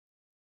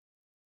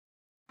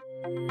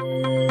Welcome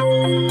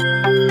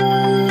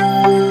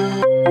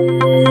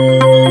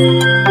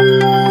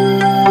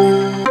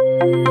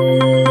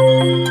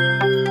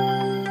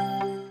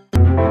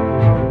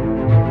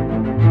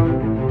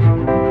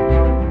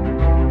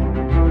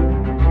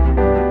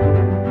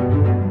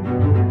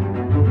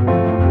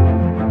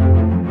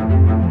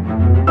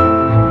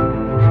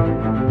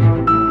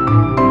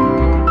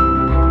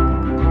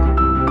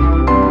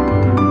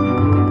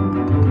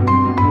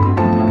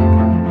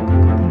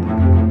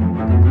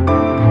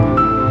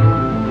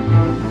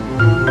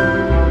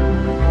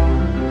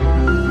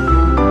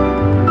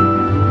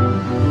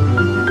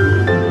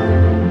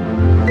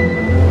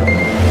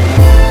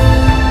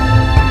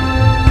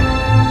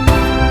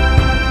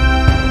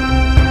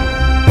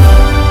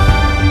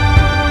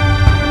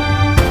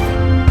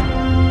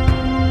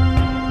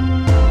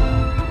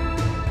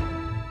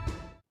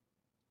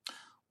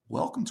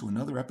to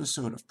another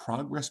episode of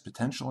Progress,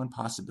 Potential, and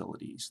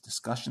Possibilities,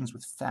 discussions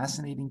with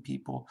fascinating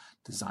people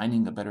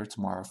designing a better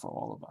tomorrow for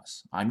all of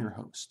us. I'm your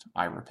host,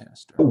 Ira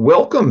Pastor.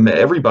 Welcome,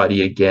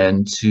 everybody,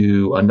 again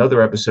to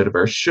another episode of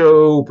our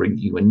show, bringing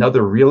you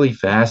another really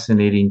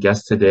fascinating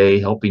guest today,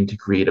 helping to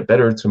create a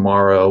better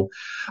tomorrow.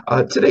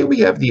 Today, we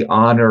have the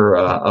honor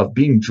of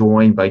being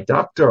joined by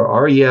Dr.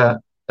 Aryeh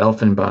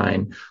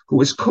Elfenbein,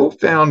 who is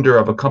co-founder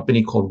of a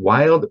company called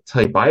Wild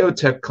Type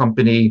Biotech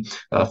Company,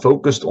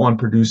 focused on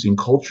producing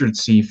cultured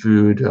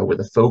seafood with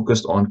a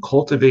focus on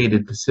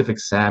cultivated Pacific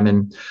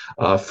salmon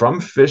from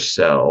fish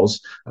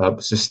cells,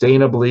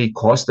 sustainably,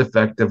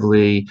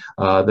 cost-effectively,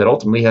 that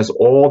ultimately has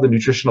all the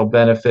nutritional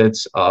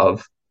benefits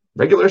of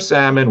regular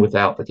salmon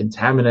without the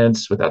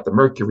contaminants, without the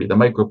mercury, the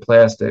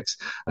microplastics,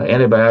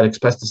 antibiotics,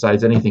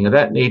 pesticides, anything of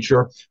that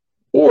nature,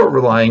 or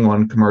relying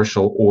on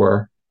commercial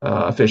or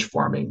fish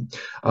farming.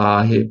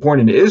 He born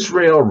in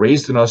Israel,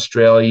 raised in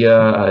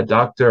Australia.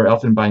 Dr.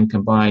 Elfenbein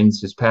combines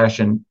his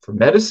passion for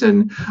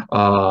medicine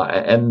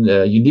and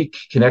unique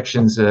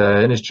connections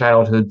in his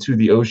childhood to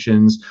the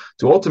oceans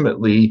to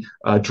ultimately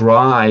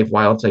drive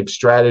Wild Type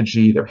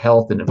strategy, their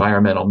health and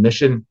environmental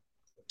mission.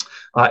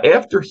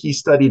 After he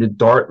studied at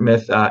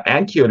Dartmouth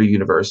and Kyoto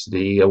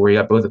University, where he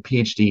got both a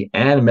PhD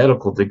and a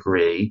medical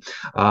degree,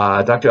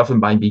 Dr.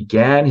 Elfenbein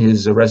began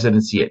his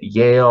residency at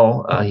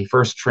Yale. He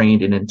first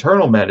trained in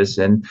internal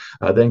medicine,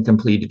 then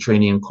completed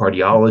training in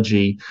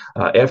cardiology.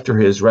 After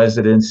his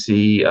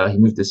residency, he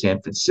moved to San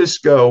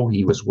Francisco.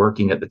 He was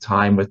working at the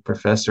time with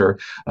Professor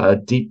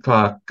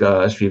Deepak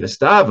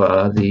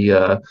Srivastava,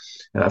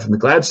 from the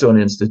Gladstone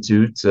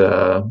Institute,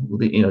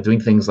 doing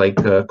things like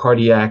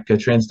cardiac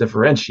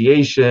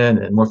transdifferentiation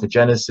and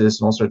morphogenesis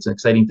and all sorts of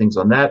exciting things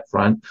on that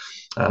front.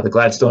 The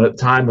Gladstone at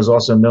the time was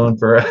also known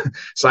for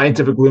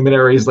scientific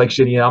luminaries like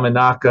Shinya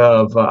Yamanaka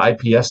of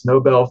IPS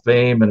Nobel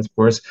fame, and of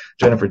course,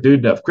 Jennifer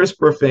Doudna of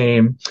CRISPR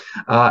fame.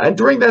 And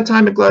during that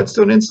time at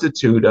Gladstone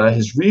Institute,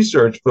 his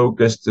research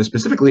focused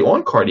specifically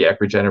on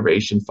cardiac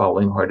regeneration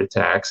following heart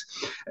attacks.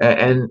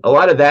 And a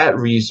lot of that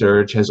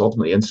research has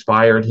ultimately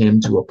inspired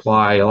him to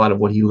apply a lot of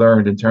what he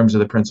learned in terms of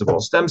the principle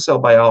of stem cell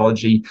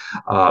biology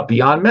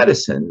beyond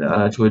medicine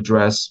to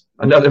address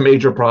another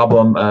major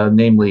problem,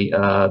 namely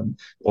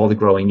all the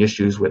growing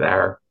issues with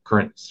our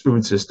current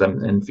food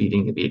system and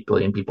feeding the 8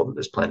 billion people that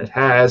this planet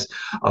has.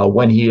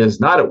 When he is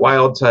not at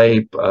Wild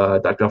Type,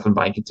 Dr.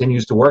 Elfenbein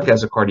continues to work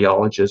as a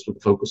cardiologist with a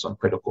focus on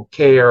critical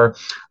care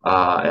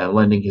and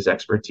lending his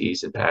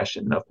expertise and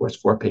passion, of course,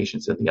 for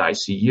patients in the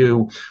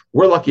ICU.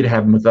 We're lucky to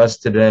have him with us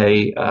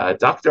today.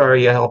 Dr.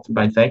 Aryeh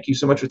Elfenbein, thank you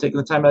so much for taking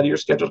the time out of your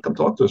schedule to come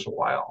talk to us for a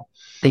while.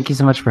 Thank you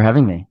so much for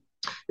having me.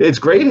 It's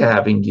great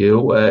having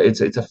you.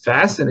 It's a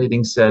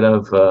fascinating set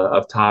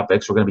of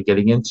topics we're going to be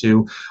getting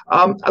into.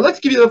 I'd like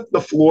to give you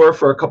the floor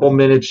for a couple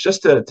minutes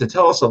just to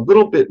tell us a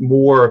little bit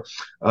more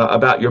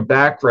about your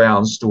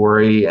background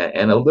story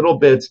and a little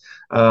bit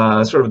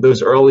sort of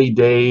those early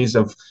days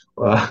of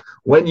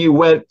when you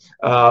went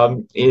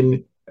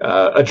in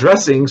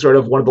addressing sort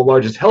of one of the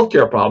largest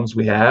healthcare problems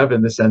we have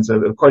in the sense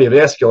of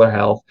cardiovascular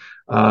health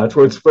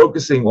towards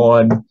focusing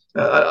on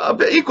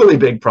an equally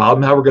big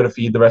problem, how we're going to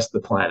feed the rest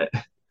of the planet.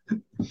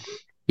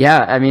 Yeah,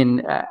 I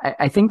mean,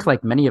 I think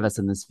like many of us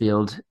in this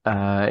field,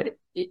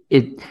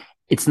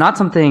 it's not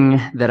something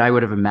that I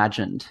would have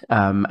imagined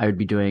I would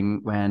be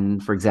doing when,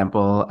 for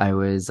example, I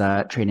was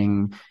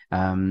training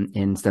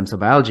in stem cell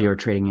biology or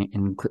training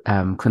in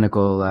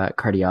clinical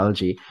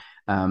cardiology.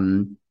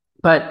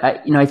 But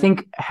I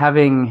think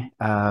having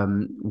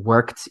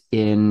worked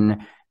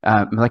in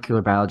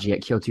molecular biology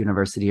at Kyoto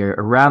University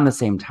around the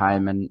same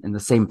time and in the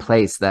same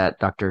place that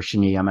Dr.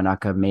 Shinya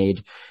Yamanaka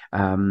made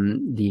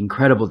the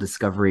incredible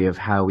discovery of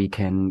how we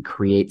can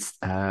create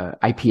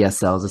iPS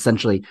cells,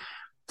 essentially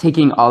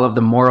taking all of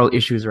the moral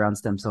issues around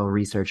stem cell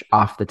research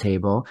off the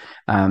table.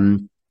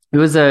 It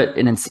was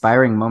an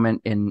inspiring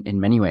moment in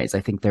many ways. I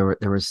think there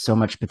was so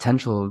much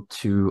potential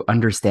to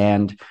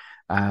understand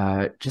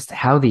just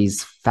how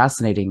these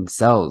fascinating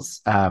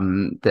cells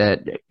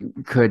that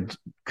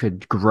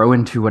could grow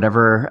into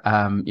whatever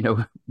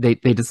they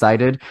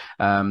decided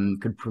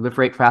could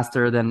proliferate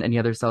faster than any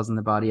other cells in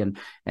the body, and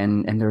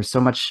there was so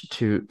much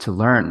to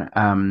learn.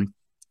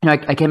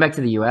 I came back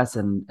to the US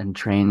and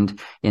trained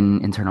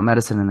in internal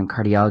medicine and in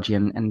cardiology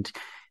and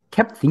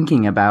kept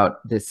thinking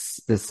about this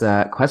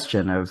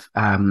question of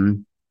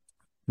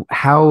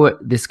how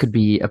this could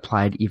be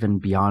applied even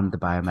beyond the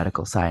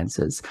biomedical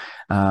sciences.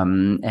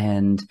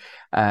 And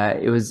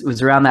it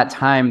was around that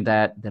time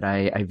that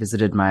I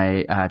visited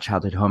my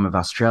childhood home of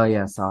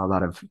Australia, saw a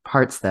lot of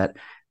parts that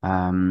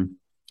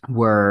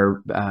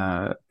were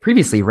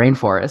previously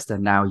rainforest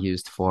and now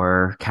used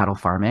for cattle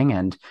farming,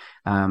 and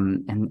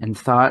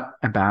thought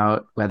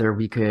about whether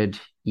we could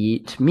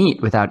eat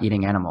meat without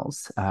eating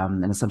animals,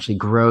 and essentially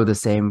grow the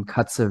same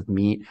cuts of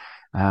meat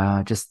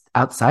just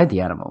outside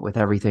the animal with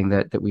everything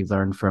that we've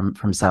learned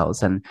from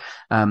cells. And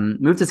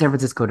moved to San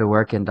Francisco to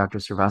work in Dr.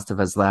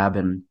 Srivastava's lab.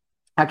 And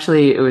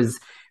actually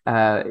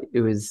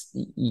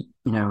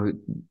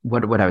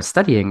what I was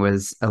studying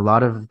was a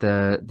lot of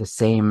the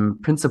same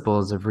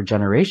principles of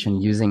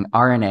regeneration using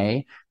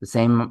RNA, the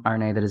same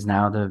RNA that is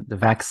now the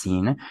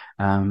vaccine,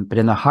 but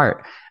in the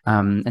heart.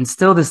 And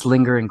still this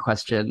lingering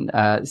question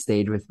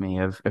stayed with me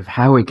of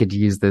how we could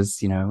use this,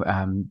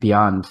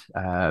 beyond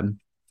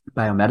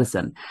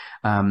biomedicine.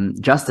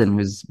 Justin,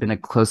 who's been a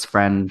close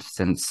friend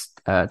since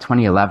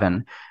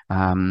 2011,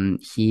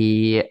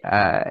 he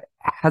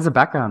has a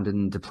background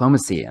in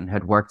diplomacy and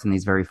had worked in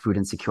these very food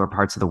insecure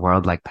parts of the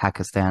world like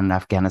Pakistan,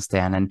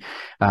 Afghanistan,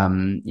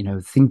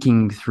 and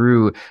thinking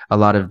through a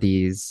lot of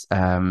these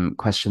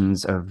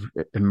questions of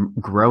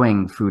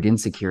growing food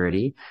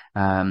insecurity.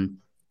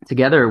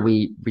 Together,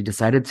 we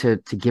decided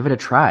to give it a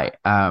try.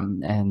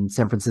 And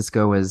San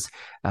Francisco was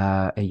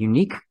a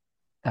unique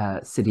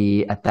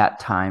city at that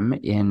time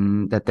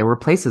in that there were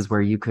places where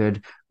you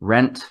could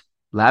rent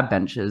lab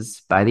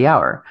benches by the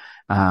hour.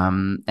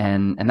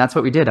 And that's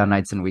what we did on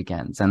nights and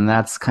weekends. And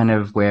that's kind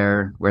of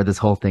where this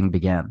whole thing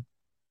began.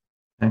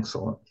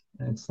 Excellent.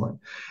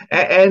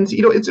 And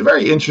it's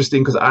very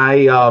interesting because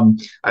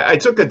I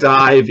took a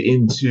dive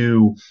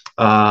into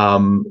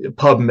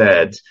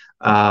PubMed,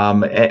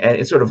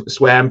 and sort of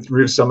swam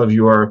through some of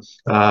your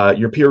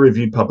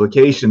peer-reviewed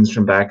publications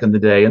from back in the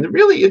day. And the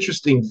really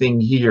interesting thing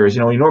here is,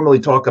 we normally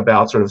talk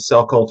about sort of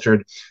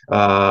cell-cultured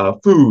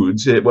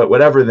foods,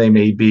 whatever they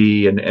may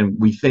be, and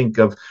we think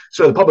of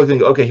sort of the public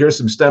think, okay, here's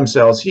some stem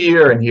cells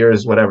here, and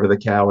here's whatever, the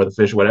cow or the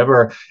fish,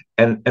 whatever,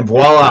 and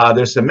voila,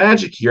 there's some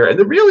magic here. And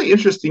the really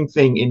interesting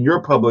thing in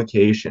your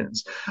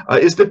publications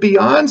is that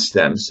beyond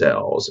stem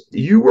cells,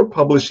 you were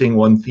publishing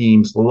on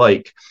themes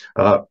like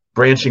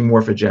branching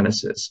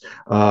morphogenesis.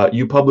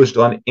 You published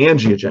on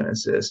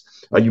angiogenesis.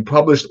 You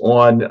published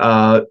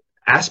on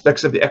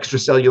aspects of the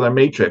extracellular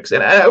matrix.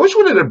 And I just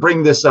wanted to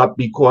bring this up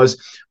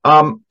because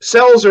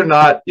cells are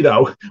not,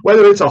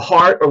 whether it's a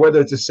heart or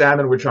whether it's a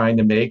salmon we're trying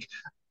to make,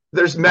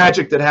 there's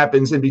magic that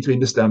happens in between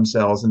the stem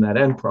cells and that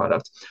end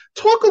product.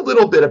 Talk a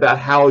little bit about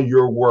how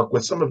your work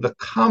with some of the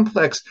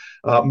complex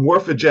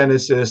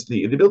morphogenesis,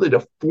 the ability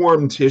to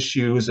form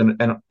tissues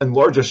and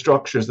larger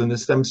structures than the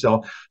stem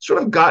cell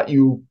sort of got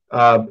you,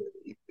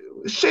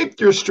 shaped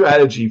your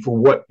strategy for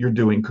what you're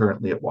doing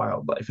currently at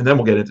Wildlife. And then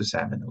we'll get into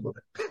salmon in a little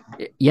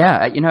bit. Yeah,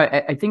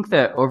 I think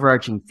the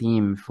overarching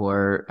theme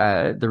for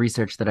the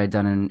research that I'd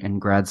done in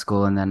grad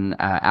school and then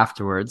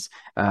afterwards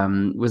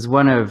was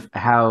one of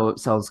how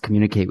cells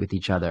communicate with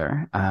each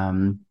other.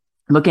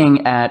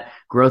 Looking at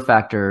growth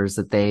factors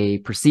that they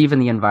perceive in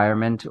the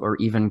environment or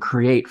even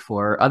create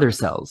for other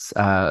cells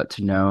to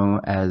know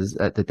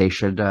that they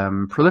should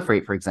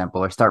proliferate, for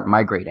example, or start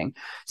migrating.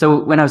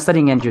 So when I was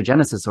studying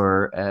angiogenesis,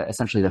 or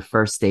essentially the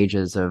first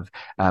stages of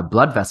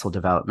blood vessel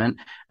development,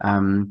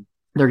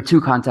 there are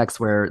two contexts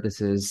where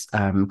this is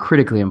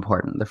critically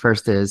important. The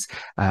first is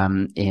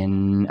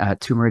in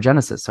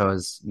tumorigenesis. So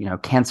as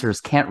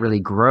cancers can't really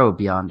grow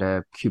beyond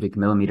a cubic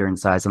millimeter in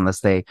size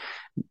unless they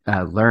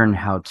learn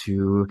how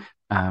to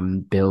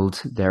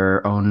build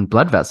their own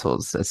blood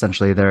vessels,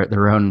 essentially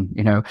their own,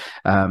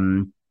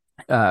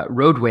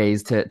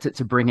 roadways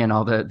to bring in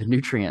all the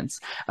nutrients,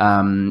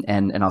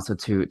 and also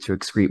to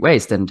excrete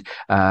waste. And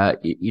a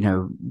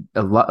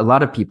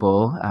lot of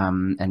people,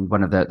 and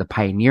one of the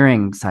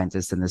pioneering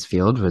scientists in this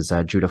field was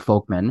Judah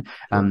Folkman,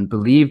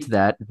 believed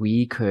that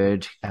we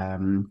could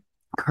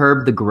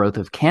curb the growth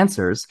of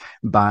cancers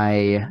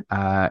by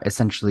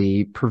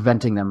essentially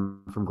preventing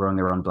them from growing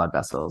their own blood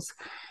vessels.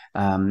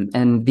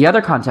 And the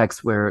other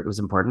context where it was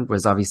important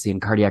was obviously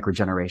in cardiac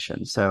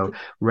regeneration. So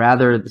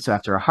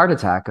after a heart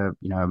attack, a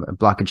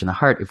blockage in the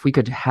heart, if we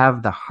could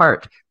have the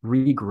heart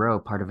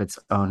regrow part of its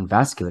own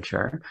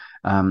vasculature,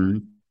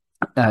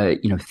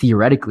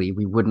 theoretically,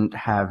 we wouldn't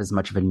have as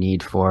much of a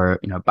need for,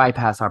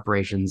 bypass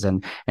operations,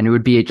 and it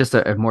would be just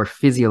a more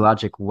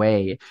physiologic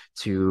way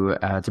to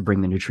bring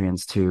the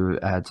nutrients to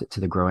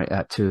the growing,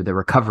 to the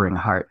recovering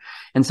heart.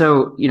 And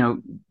so,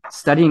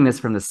 studying this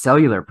from the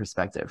cellular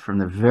perspective, from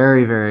the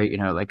very, very,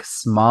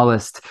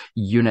 smallest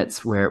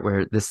units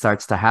where this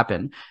starts to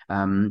happen,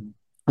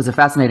 was a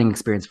fascinating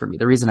experience for me.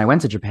 The reason I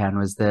went to Japan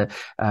was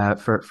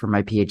for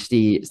my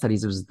PhD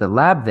studies, it was the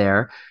lab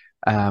there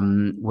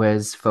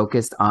was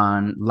focused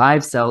on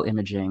live cell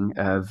imaging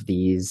of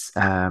these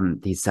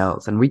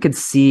cells, and we could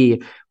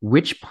see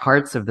which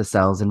parts of the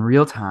cells in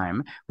real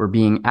time were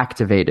being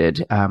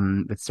activated,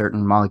 with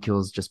certain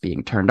molecules just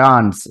being turned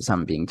on,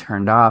 some being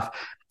turned off,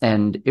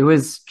 and it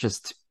was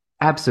just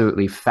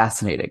absolutely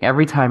fascinating.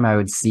 Every time I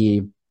would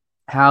see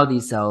how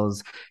these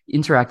cells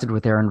interacted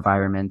with their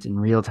environment in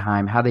real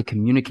time, how they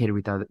communicated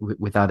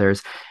with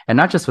others, and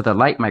not just with a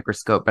light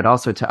microscope, but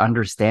also to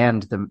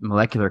understand the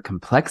molecular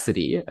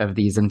complexity of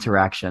these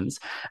interactions.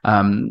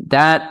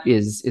 That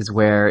is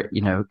where,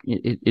 you know,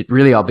 it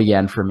really all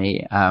began for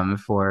me,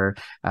 for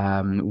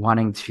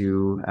wanting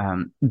to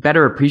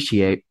better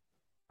appreciate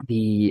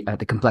the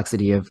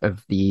complexity of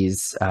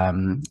these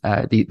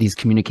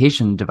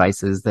communication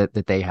devices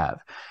that they have.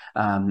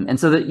 And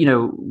so that, you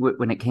know,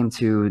 when it came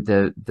to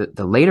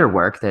the later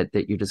work that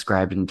you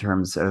described in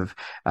terms of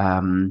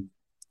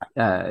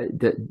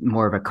the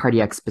more of a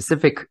cardiac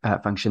specific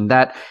function,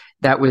 that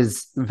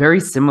was very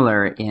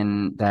similar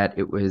in that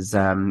it was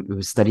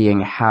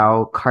studying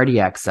how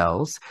cardiac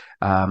cells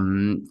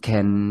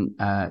can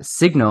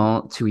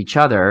signal to each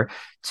other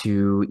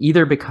to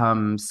either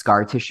become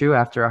scar tissue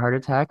after a heart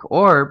attack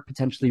or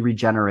potentially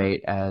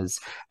regenerate as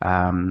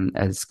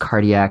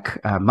cardiac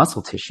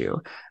muscle tissue.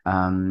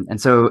 And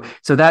so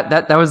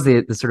that was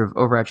the sort of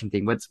overarching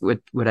thing.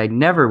 What I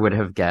never would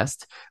have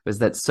guessed was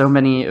that so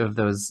many of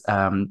those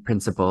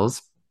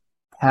principles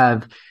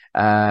have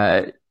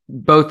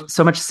both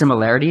so much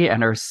similarity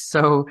and are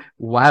so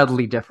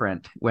wildly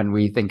different when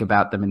we think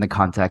about them in the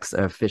context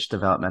of fish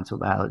developmental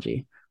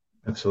biology.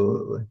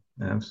 Absolutely.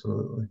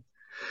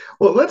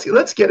 Well,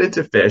 let's get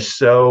into fish.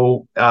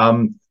 So,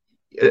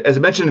 as I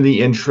mentioned in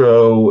the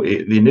intro,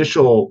 the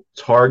initial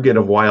target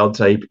of wild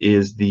type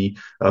is the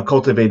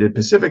cultivated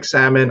Pacific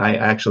salmon. I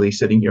actually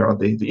sitting here on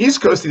the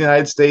East Coast of the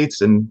United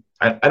States, and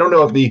I don't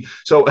know if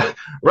so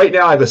right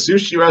now I have a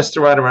sushi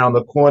restaurant around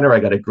the corner. I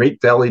got a great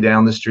deli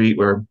down the street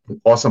where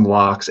awesome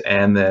lox,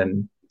 and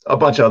then a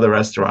bunch of other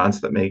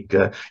restaurants that make,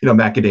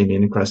 macadamia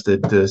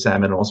encrusted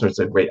salmon, all sorts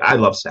of great. I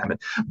love salmon,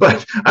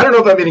 but I don't know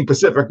if I'm eating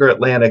Pacific or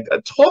Atlantic.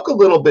 Talk a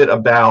little bit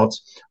about,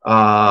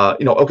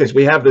 okay, so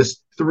we have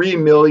this 3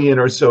 million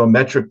or so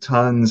metric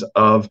tons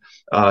of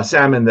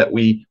salmon that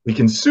we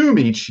consume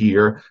each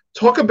year.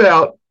 Talk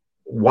about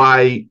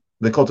why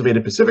the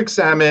cultivated Pacific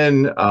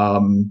salmon,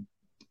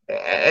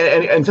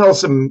 and tell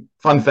us some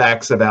fun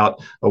facts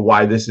about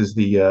why this is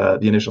the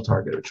initial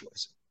target of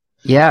choice.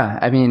 Yeah,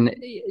 I mean,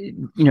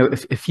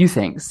 a few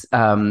things.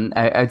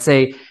 I'd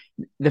say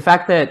the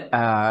fact that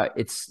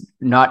it's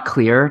not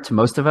clear to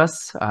most of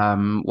us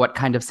what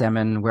kind of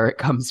salmon, where it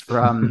comes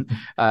from,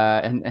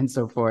 and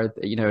so forth,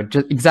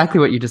 just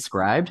exactly what you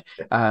described,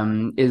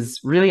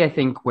 is really, I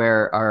think,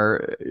 where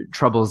our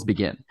troubles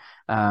begin.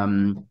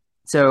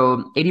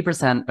 So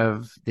 80%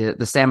 of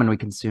the salmon we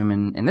consume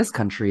in this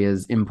country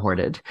is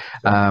imported.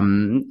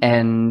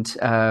 I'd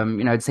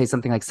say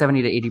something like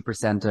 70 to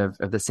 80%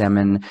 of the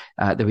salmon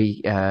that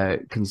we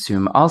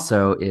consume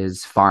also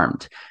is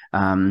farmed.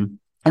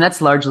 And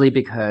that's largely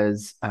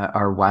because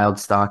our wild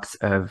stocks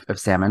of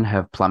salmon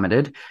have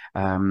plummeted.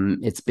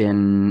 It's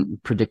been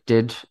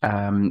predicted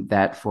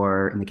that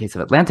in the case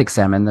of Atlantic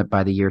salmon, that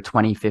by the year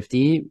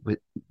 2050, with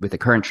the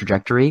current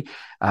trajectory,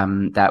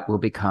 that will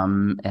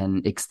become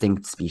an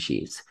extinct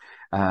species,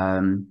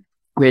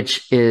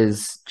 which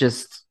is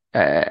just,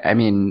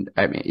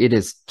 it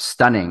is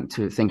stunning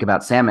to think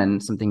about salmon,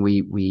 something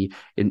we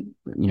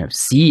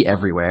see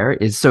everywhere,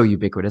 is so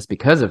ubiquitous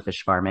because of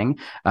fish farming,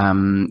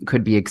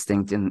 could be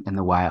extinct in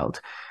the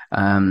wild.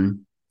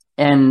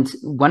 And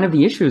one of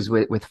the issues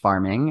with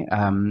farming,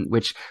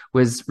 which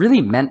was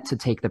really meant to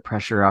take the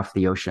pressure off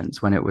the oceans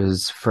when it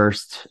was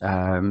first,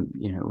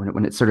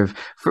 when it sort of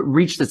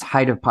reached its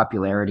height of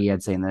popularity,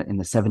 I'd say in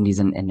the 70s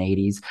and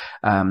 80s,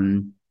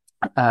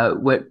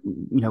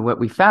 what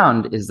we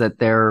found is that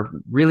there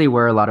really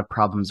were a lot of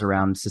problems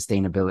around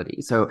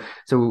sustainability. So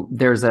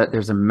there's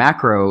a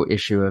macro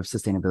issue of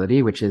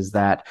sustainability, which is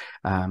that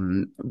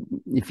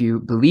if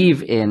you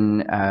believe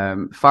in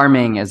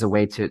farming as a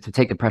way to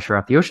take the pressure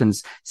off the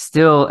oceans,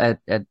 still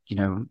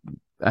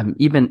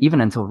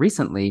even until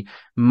recently,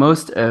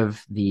 most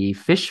of the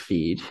fish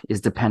feed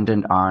is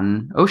dependent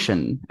on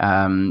ocean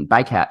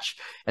bycatch,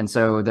 and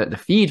so the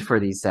feed for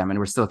these salmon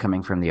were still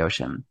coming from the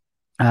ocean.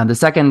 The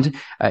second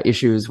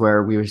issue is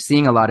where we were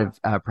seeing a lot of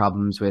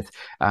problems with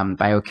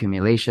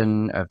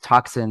bioaccumulation of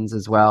toxins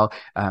as well,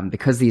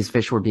 because these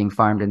fish were being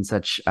farmed in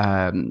such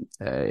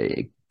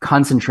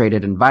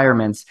concentrated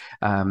environments.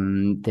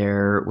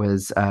 There were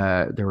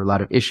a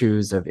lot of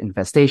issues of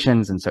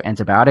infestations, and so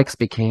antibiotics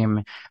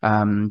became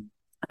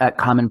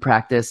common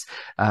practice.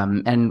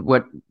 And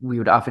what we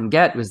would often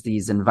get was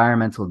these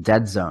environmental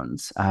dead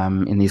zones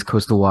in these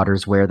coastal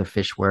waters where the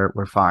fish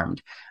were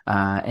farmed.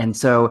 And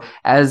so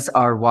as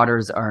our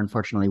waters are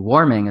unfortunately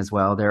warming as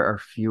well, there are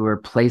fewer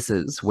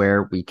places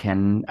where we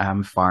can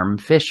farm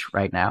fish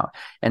right now.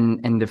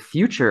 And the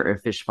future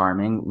of fish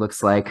farming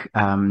looks like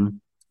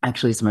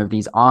actually some of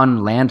these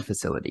on land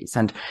facilities.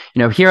 And,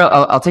 here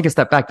I'll take a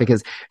step back,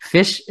 because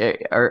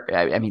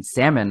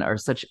salmon are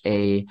such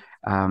a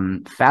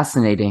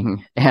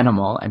fascinating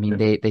animal. I mean,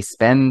 Yeah. they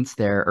spend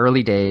their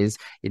early days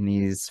in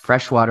these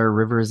freshwater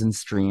rivers and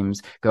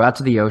streams, go out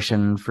to the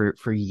ocean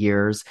for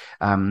years,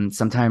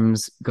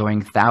 sometimes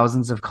going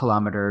thousands of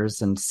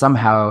kilometers, and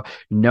somehow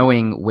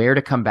knowing where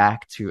to come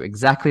back to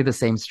exactly the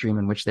same stream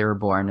in which they were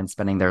born and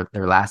spending their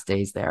last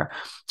days there.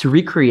 To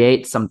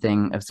recreate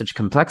something of such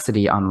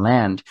complexity on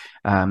land,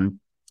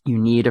 you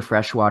need a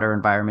freshwater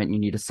environment. You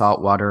need a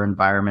saltwater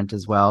environment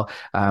as well.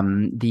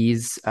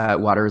 These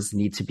waters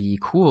need to be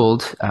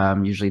cooled,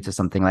 usually to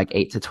something like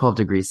 8 to 12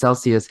 degrees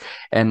Celsius.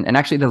 And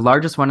actually, the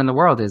largest one in the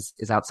world is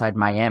outside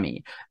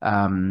Miami.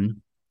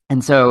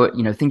 And so,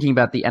 thinking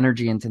about the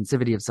energy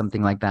intensivity of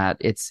something like that,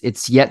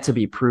 it's yet to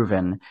be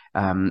proven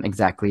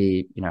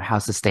exactly, how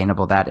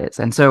sustainable that is.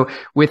 And so,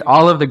 with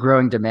all of the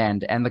growing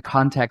demand and the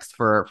context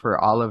for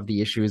all of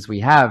the issues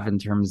we have in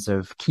terms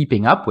of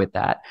keeping up with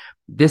that,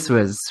 this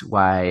was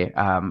why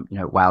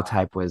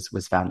Wildtype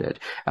was founded.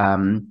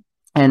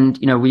 And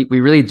we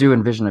really do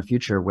envision a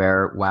future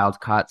where wild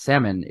caught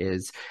salmon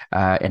is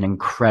an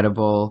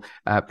incredible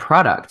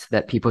product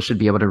that people should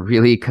be able to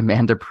really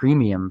command a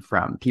premium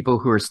from. People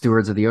who are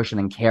stewards of the ocean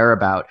and care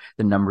about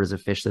the numbers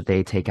of fish that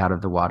they take out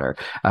of the water.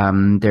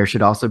 There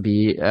should also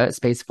be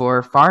space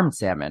for farmed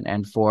salmon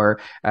and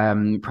for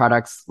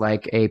products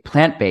like a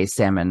plant-based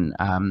salmon.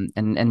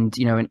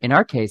 In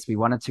our case, we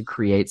wanted to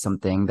create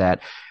something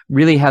that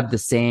really had the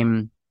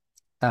same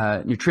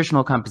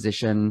nutritional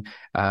composition,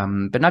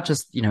 but not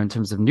just, in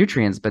terms of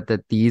nutrients, but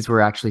that these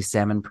were actually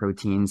salmon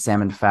proteins,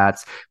 salmon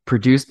fats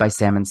produced by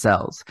salmon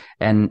cells.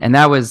 And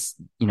that was,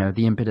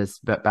 the impetus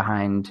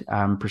behind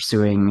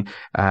pursuing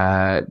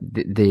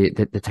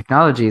the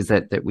technologies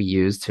that we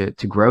use to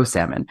grow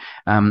salmon.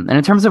 And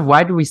in terms of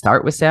why do we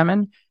start with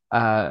salmon?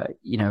 In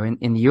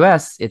the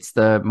US, it's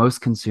the most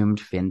consumed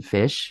fin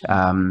fish.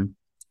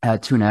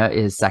 Tuna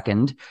is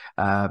second.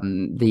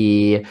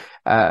 The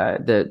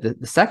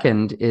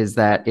second is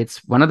that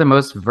it's one of the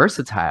most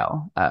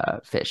versatile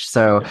fish.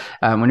 So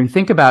when we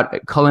think about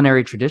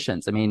culinary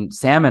traditions, I mean,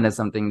 salmon is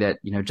something that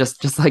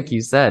just like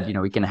you said,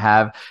 we can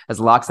have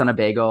as lox on a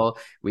bagel.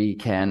 We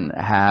can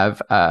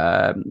have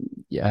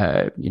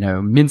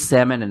minced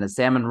salmon in a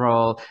salmon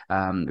roll.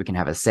 We can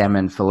have a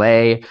salmon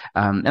fillet,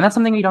 and that's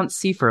something you don't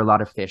see for a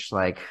lot of fish,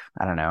 like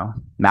I don't know,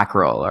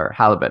 mackerel or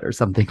halibut or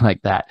something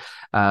like that.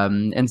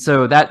 And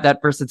so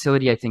that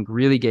versatility, I think,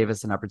 really gave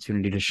us an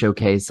opportunity to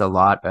showcase a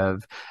lot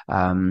of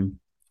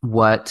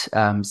what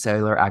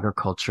cellular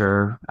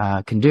agriculture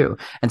can do.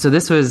 And so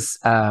this was,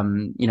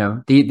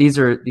 these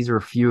are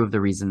a few of the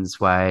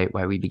reasons why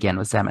we began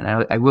with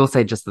salmon. I will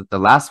say just that the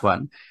last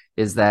one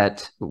is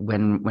that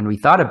when we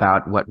thought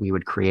about what we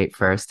would create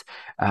first,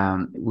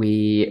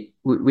 we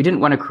didn't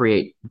want to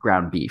create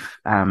ground beef.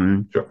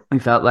 Sure. We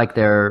felt like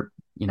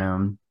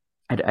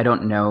I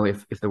don't know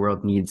if the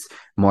world needs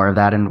more of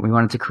that. And we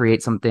wanted to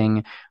create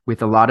something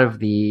with a lot of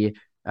the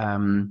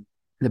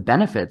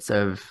benefits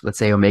of, let's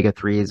say,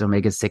 omega-3s,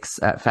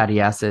 omega-6 fatty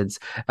acids,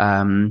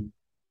 and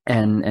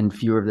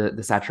fewer of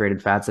the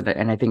saturated fats.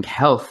 And I think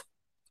health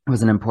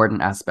was an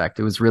important aspect.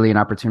 It was really an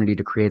opportunity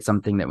to create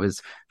something that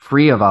was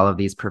free of all of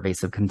these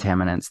pervasive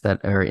contaminants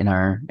that are in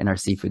our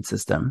seafood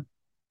system.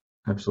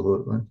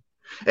 Absolutely.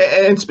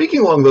 And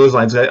speaking along those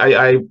lines,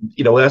 I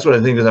that's one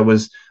of the things that I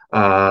was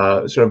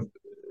sort of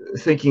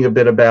thinking a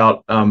bit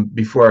about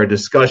before our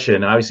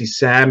discussion. Obviously,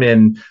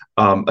 salmon,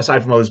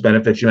 aside from all those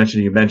benefits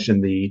you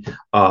mentioned the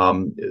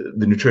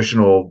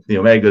nutritional, the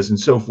omegas and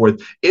so forth.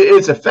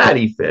 It's a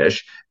fatty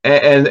fish,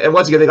 and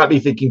once again, they got me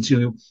thinking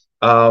too.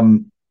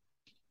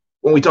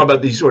 When we talk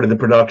about these sort of the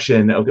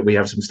production, okay, we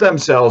have some stem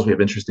cells, we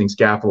have interesting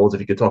scaffolds.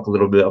 If you could talk a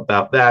little bit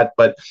about that,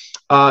 but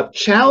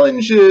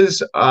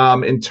challenges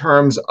in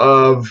terms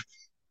of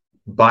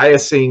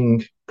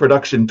biasing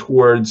production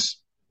towards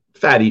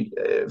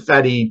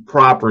fatty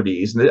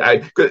properties.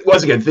 And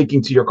once again,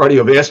 thinking to your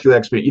cardiovascular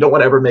expert, you don't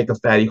want to ever make a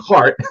fatty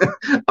heart.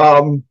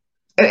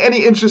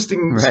 Any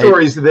interesting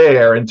stories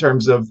there in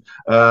terms of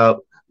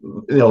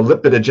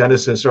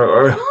lipidogenesis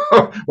or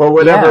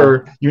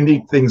whatever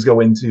unique things go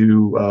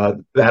into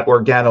that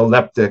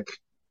organoleptic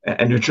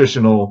and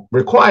nutritional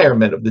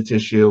requirement of the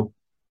tissue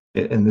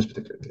in this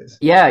particular case?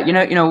 Yeah,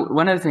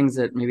 one of the things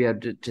that maybe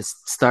I'd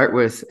just start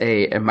with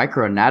a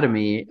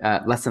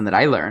microanatomy lesson that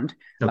I learned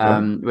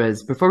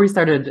was before we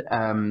started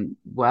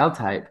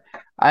Wildtype,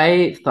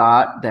 I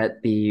thought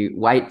that the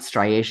white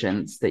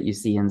striations that you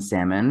see in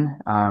salmon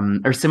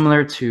are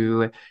similar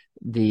to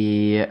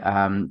the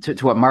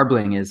to what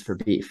marbling is for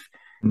beef.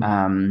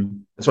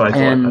 That's what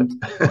I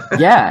thought.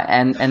 Yeah,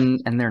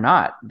 and they're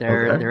not.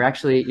 They're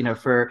actually,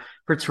 for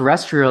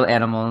terrestrial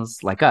animals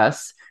like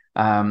us,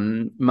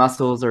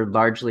 muscles are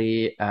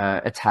largely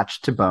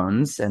attached to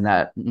bones, and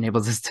that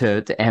enables us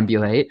to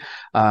ambulate.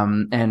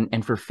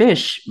 And for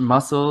fish,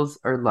 muscles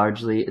are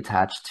largely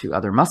attached to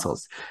other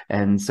muscles,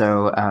 and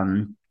so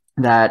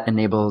that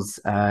enables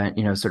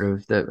sort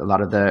of a lot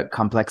of the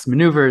complex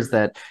maneuvers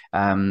that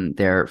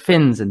their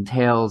fins and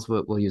tails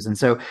will use. And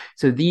so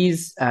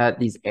these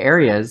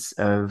areas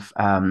of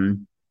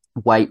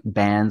white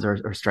bands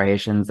or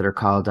striations that are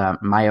called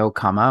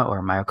myokama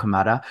or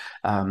myokomata.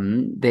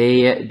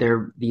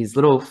 They're these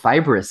little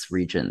fibrous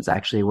regions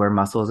actually where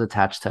muscle is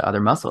attached to other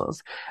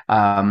muscles.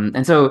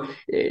 And so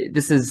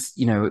this is,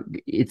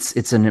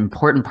 it's an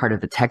important part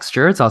of the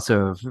texture. It's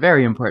also a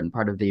very important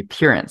part of the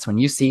appearance. When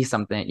you see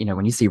something,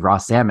 when you see raw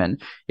salmon,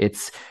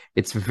 it's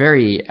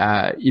very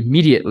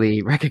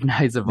immediately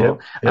recognizable.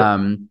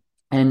 Yep.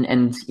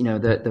 And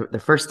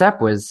the first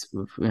step was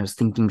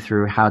thinking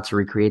through how to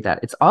recreate that.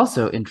 It's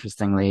also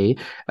interestingly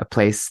a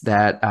place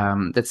that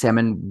that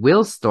salmon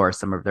will store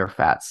some of their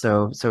fats.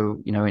 So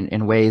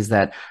in ways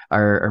that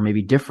are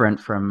maybe different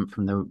from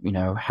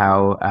the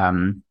how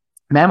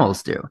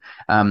mammals do.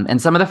 And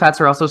some of the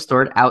fats are also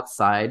stored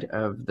outside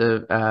of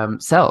the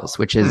cells,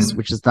 which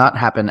does not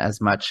happen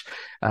as much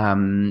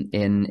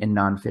in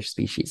non-fish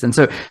species. And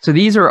so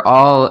these are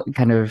all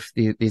kind of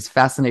these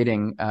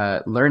fascinating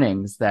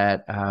learnings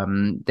that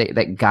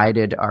that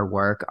guided our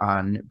work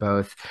on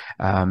both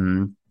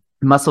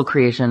muscle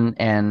creation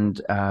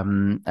and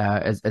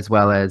as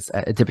well as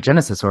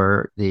adipogenesis,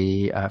 or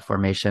the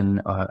formation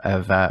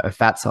of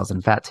fat cells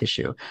and fat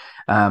tissue.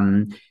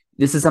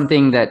 This is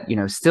something that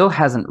still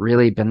hasn't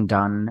really been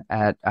done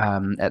at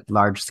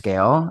large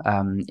scale.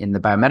 In the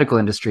biomedical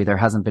industry, there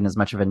hasn't been as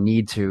much of a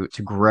need to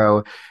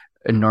grow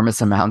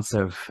enormous amounts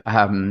of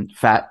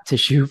fat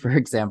tissue, for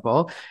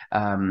example.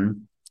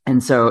 And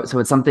so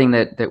it's something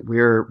that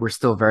we're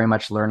still very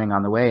much learning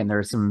on the way. And there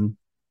are some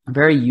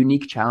very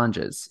unique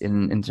challenges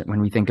in when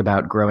we think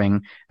about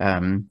growing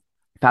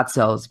fat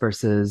cells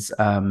versus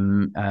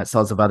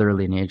cells of other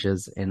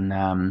lineages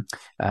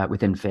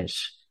within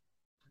fish.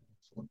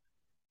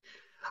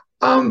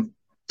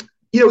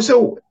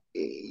 So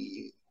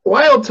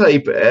Wild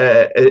Type,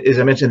 as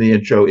I mentioned in the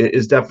intro,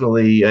 is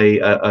definitely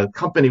a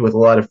company with a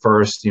lot of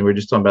firsts. We're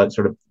just talking about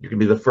you can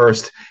be the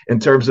first in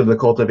terms of the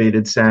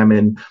cultivated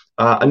salmon.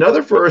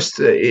 Another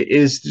first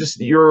is just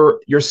your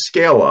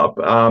scale up.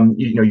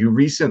 You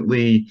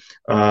recently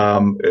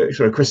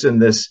sort of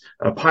christened this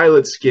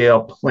pilot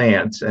scale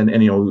plant, and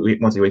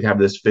once we have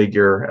this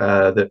figure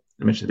that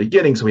I mentioned at the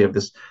beginning. So we have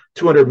this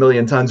 200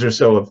 million tons or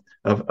so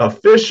of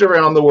fish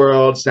around the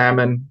world,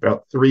 salmon,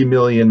 about 3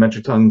 million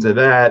metric tons of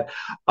that.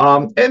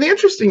 And the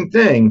interesting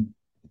thing,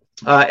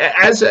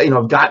 as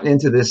I've gotten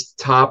into this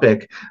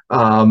topic,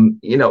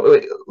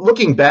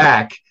 looking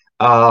back,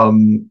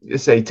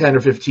 say 10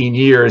 or 15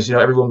 years,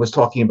 everyone was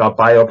talking about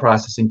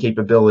bioprocessing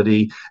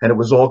capability, and it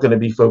was all going to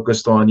be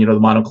focused on, the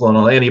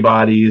monoclonal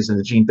antibodies and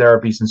the gene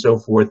therapies and so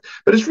forth.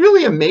 But it's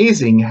really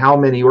amazing how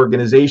many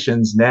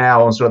organizations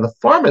now on sort of the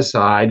pharma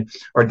side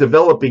are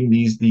developing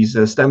these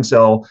stem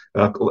cell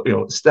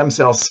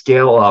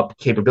scale up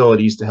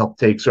capabilities to help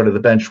take sort of the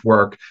bench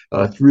work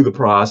through the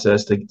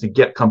process to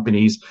get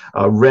companies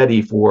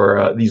ready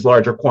for these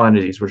larger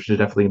quantities, which are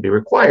definitely going to be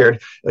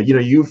required.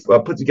 You've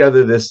put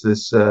together this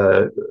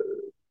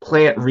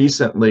plant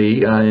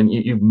recently, and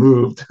you've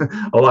moved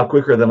a lot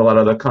quicker than a lot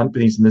of other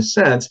companies in this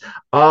sense.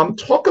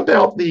 Talk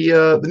about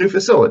the new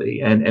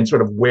facility and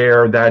sort of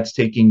where that's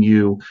taking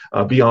you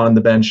beyond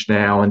the bench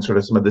now, and sort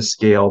of some of the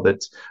scale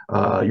that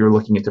you're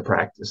looking into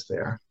practice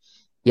there.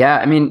 Yeah,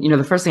 I mean,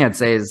 the first thing I'd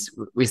say is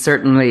we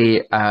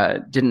certainly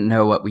didn't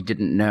know what we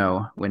didn't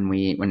know when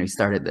we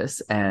started this,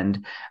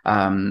 and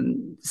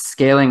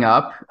scaling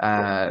up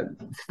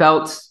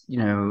felt,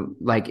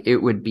 like it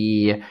would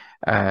be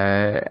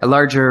a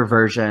larger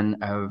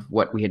version of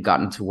what we had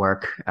gotten to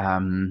work,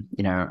 on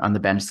the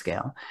bench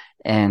scale.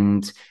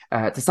 And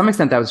to some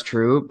extent that was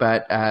true,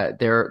 but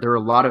there are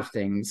a lot of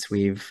things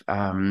we've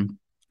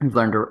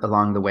learned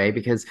along the way,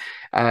 because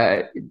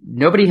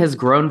nobody has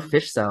grown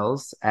fish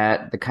cells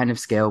at the kind of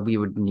scale we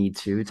would need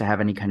to have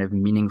any kind of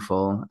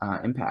meaningful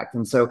impact.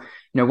 And so,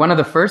 one of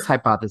the first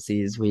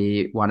hypotheses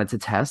we wanted to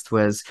test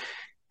was,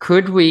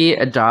 could we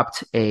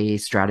adopt a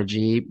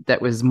strategy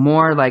that was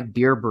more like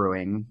beer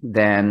brewing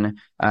than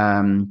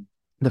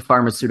the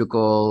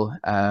pharmaceutical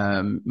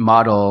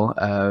model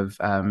of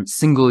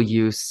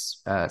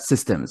single-use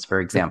systems, for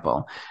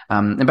example.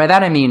 And by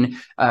that I mean,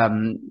 a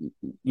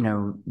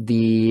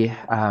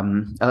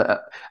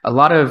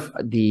lot of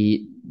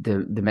the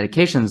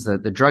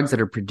medications, the drugs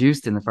that are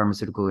produced in the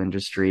pharmaceutical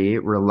industry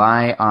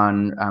rely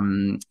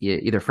on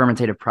either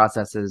fermentative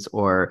processes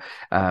or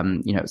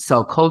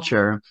cell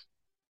culture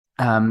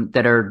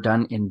that are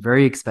done in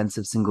very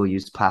expensive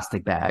single-use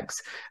plastic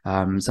bags,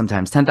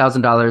 sometimes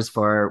 $10,000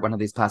 for one of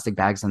these plastic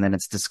bags, and then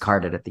it's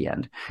discarded at the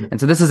end. And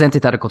so this is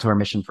antithetical to our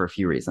mission for a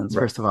few reasons.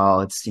 Right. First of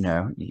all, it's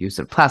use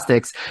of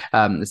plastics.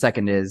 The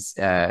second is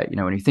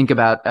when you think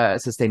about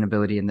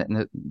sustainability,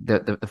 and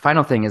the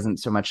final thing isn't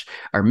so much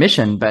our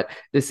mission, but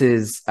this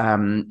is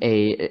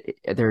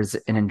there's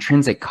an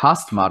intrinsic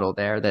cost model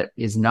there that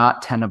is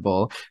not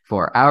tenable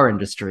for our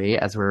industry,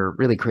 as we're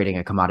really creating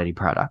a commodity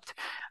product.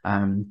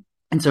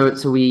 and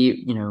so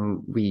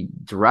we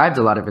derived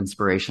a lot of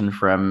inspiration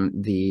from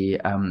the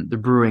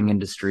brewing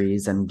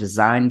industries and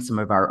designed some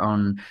of our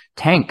own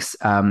tanks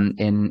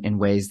in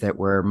ways that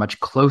were much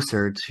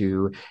closer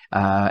to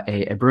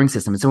a brewing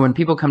system. And so when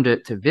people come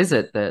to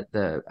visit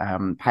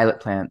the pilot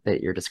plant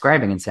that you're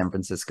describing in San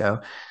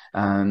Francisco,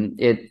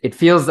 it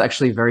feels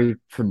actually very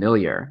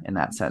familiar in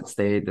that sense.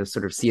 They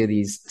sort of see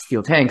these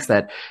steel tanks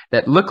that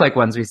look like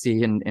ones we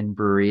see in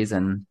breweries,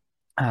 and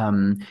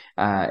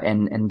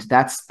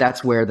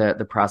that's where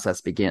the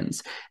process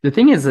begins. The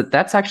thing is that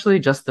that's actually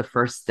just the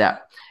first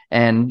step.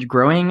 And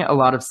growing a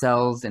lot of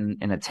cells in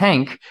a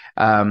tank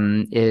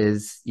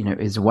is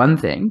one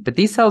thing, but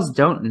these cells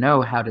don't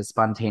know how to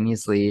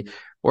spontaneously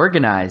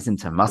organize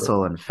into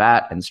muscle and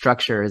fat and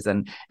structures,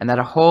 and that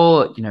a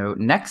whole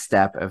next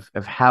step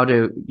of how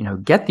to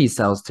get these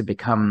cells to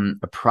become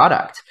a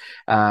product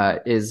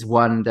is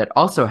one that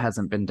also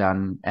hasn't been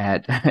done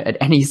at at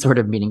any sort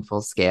of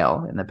meaningful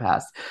scale in the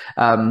past.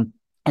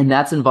 And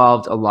that's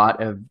involved a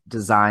lot of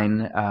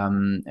design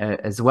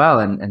as well,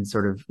 and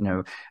sort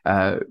of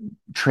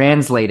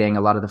translating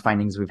a lot of the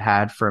findings we've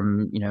had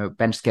from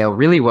bench scale,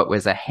 really what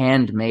was a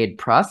handmade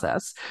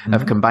process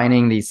of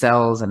combining these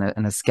cells and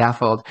a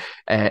scaffold,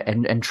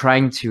 and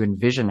trying to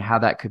envision how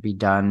that could be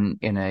done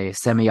in a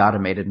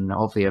semi-automated and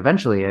hopefully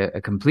eventually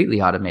a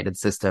completely automated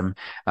system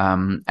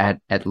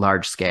at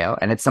large scale.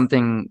 And it's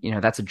something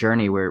that's a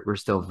journey we're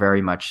still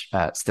very much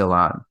still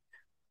on.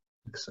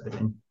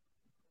 Exciting.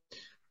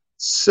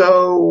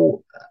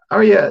 So,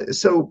 Arya,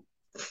 so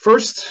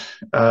first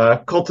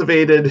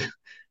cultivated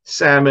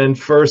salmon,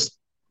 first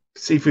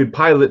seafood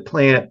pilot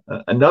plant,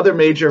 another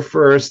major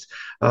first,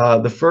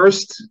 the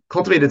first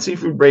cultivated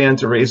seafood brand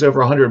to raise over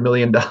 $100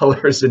 million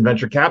in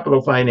venture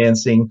capital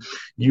financing.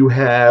 You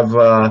have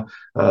the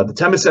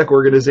Temasek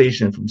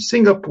organization from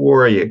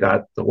Singapore. You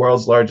got the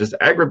world's largest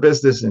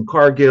agribusiness in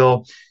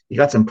Cargill. You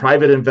got some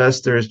private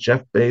investors,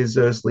 Jeff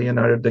Bezos,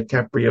 Leonardo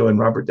DiCaprio, and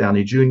Robert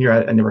Downey Jr.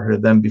 I never heard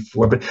of them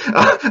before, but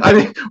I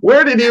mean,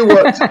 where did you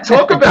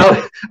talk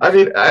about? I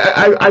mean,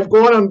 I've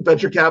gone on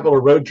venture capital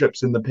road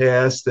trips in the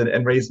past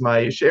and raised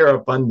my share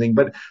of funding,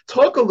 but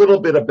talk a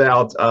little bit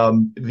about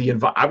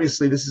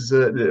obviously this is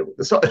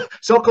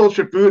cell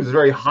culture food is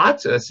very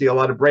hot. I see a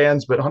lot of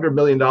brands, but $100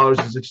 million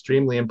is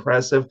extremely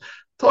impressive.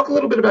 Talk a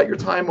little bit about your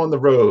time on the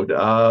road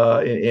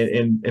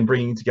in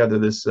bringing together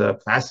this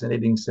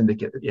fascinating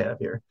syndicate that you have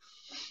here.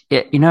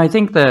 Yeah, I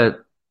think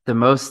the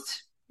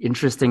most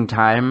interesting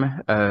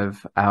time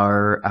of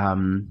our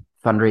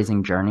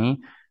fundraising journey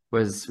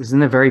was in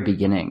the very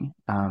beginning,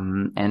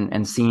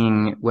 and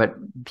seeing what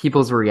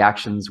people's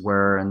reactions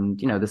were. And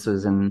this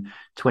was in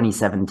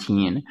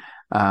 2017.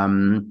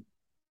 And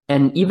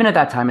even at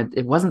that time,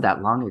 it wasn't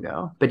that long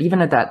ago, but even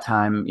at that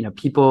time,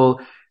 people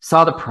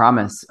saw the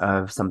promise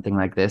of something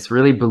like this,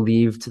 really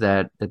believed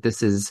that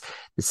this is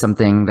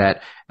something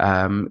that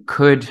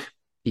could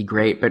be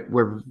great, but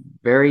we're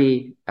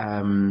very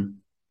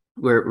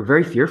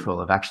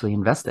fearful of actually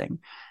investing.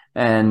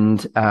 And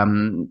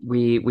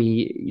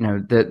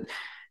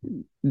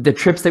the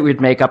trips that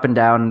we'd make up and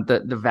down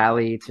the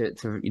valley to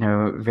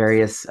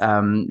various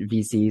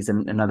VCs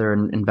and other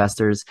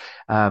investors,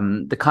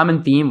 the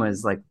common theme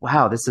was like,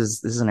 wow, this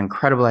is an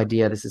incredible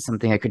idea. This is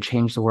something that could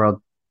change the world.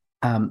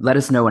 Let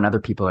us know when other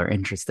people are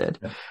interested.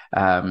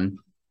 And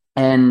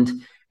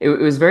it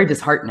was very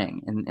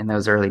disheartening in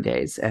those early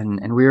days.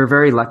 And we were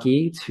very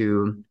lucky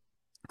to,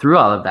 through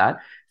all of that,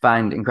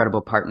 find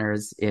incredible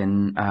partners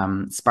in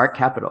Spark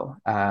Capital.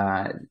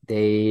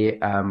 They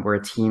were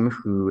a team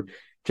who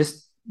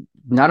just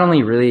not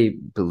only really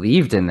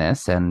believed in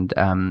this and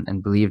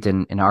believed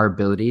in our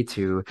ability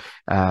to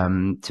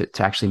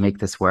actually make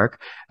this work,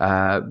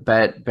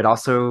 but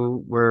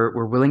also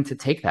were willing to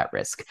take that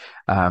risk,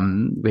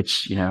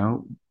 which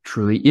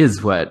truly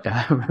is what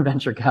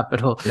venture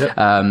capital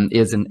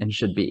is and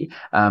should be.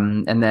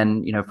 And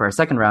then for our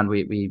second round,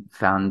 we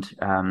found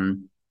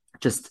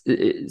just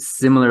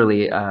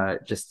similarly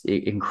just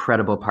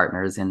incredible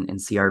partners in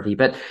CRV.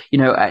 But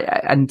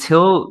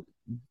until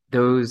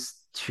those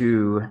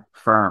two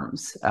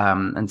firms,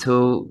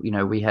 until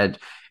we had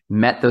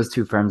met those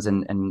two firms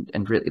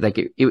and really like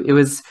it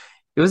was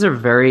a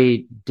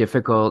very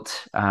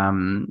difficult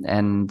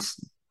and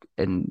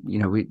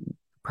we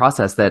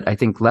process that I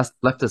think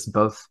left us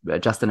both,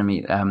 Justin and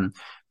me,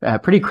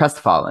 pretty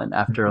crestfallen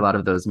after a lot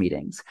of those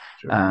meetings.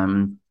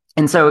 Sure.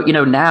 And so,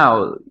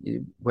 now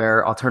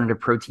where alternative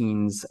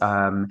proteins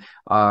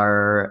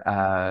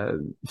are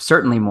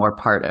certainly more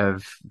part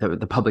of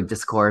the public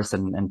discourse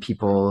and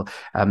people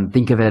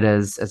think of it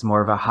as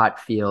more of a hot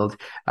field,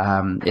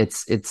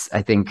 it's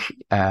I think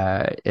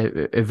a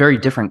very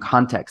different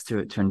context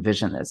to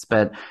envision this.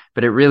 But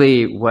it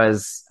really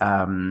was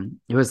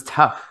it was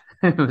tough.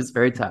 It was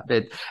very tough.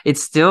 It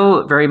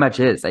still very much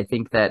is. I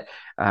think that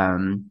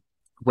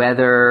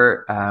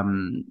whether a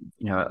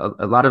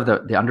lot of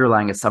the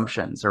underlying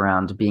assumptions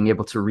around being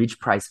able to reach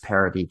price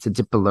parity, to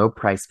dip below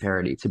price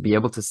parity, to be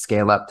able to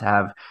scale up, to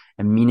have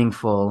a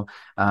meaningful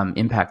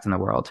impact in the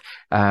world,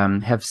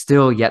 have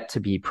still yet to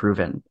be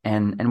proven.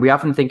 And we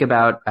often think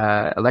about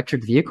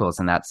electric vehicles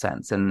in that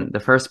sense. And the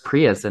first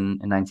Prius in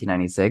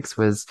 1996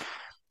 was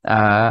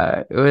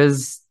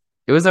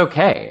it was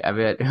okay. I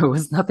mean, it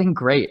was nothing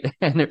great,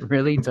 and it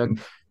really took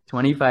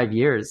 25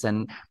 years,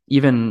 and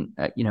even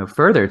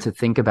further to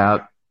think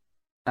about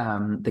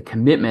the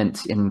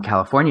commitment in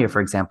California,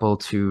 for example,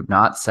 to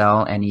not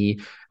sell any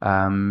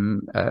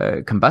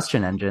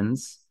combustion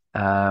engines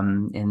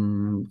from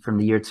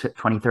the year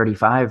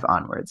 2035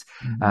 onwards.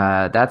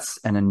 That's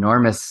an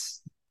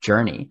enormous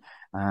journey.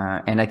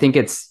 And I think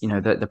it's,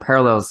 the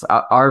parallels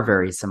are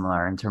very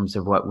similar in terms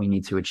of what we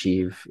need to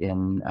achieve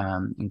in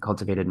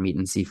cultivated meat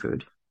and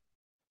seafood.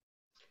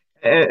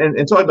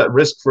 And talking about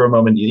risk for a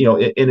moment,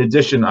 in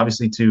addition,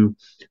 obviously, to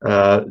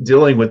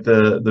dealing with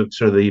the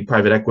sort of the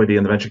private equity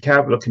and the venture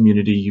capital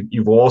community,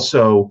 you've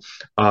also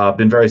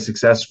been very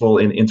successful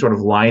in sort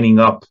of lining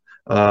up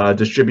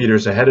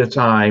distributors ahead of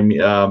time.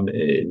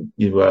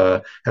 You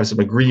have some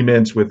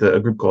agreements with a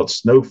group called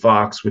Snow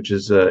Fox, which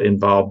is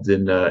involved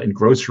in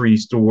grocery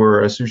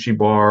store sushi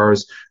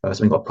bars.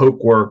 Something called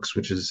Pokeworks,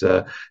 which is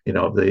the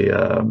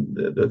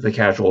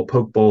casual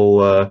poke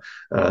bowl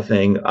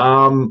thing.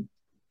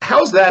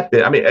 How's that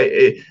been? I mean,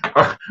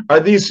 are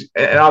these,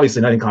 and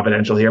obviously nothing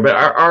confidential here, but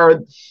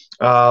are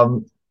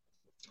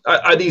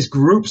these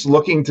groups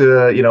looking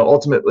to,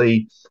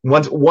 ultimately,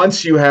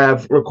 once you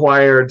have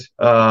acquired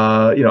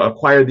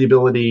the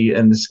ability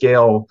and the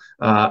scale,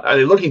 are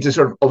they looking to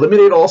sort of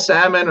eliminate all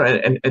salmon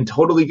and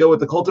totally go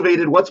with the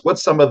cultivated?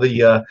 What's some of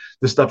the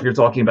stuff you're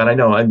talking about? I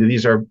know, and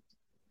these are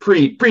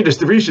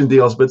pre-distribution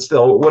deals, but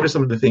still, what are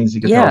some of the things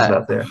you can tell us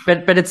about there?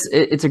 But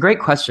it's a great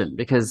question,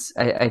 because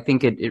I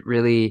think it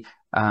really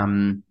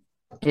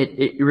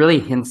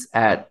hints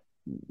at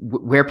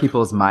where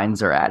people's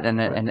minds are at,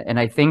 and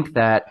I think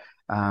that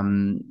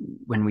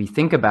when we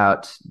think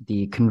about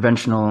the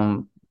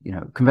conventional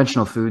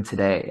food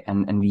today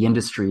and the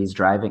industries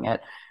driving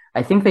it,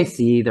 I think they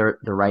see the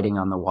writing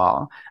on the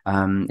wall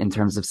in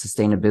terms of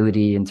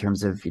sustainability, in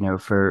terms of,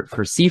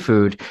 for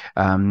seafood,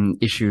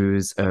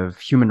 issues of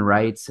human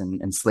rights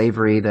and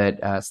slavery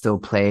that still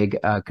plague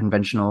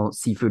conventional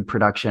seafood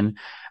production.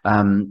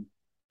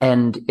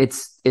 And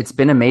it's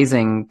been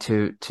amazing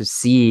to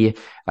see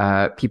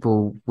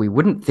people we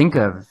wouldn't think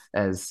of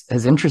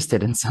as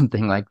interested in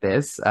something like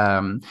this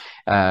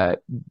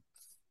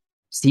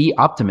see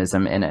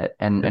optimism in it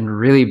and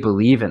really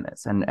believe in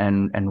this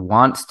and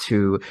want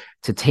to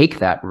take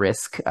that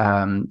risk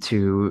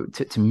to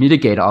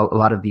mitigate a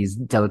lot of these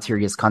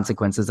deleterious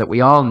consequences that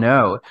we all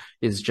know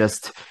is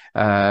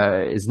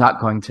not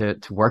going to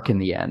work in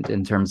the end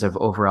in terms of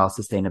overall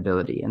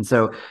sustainability. And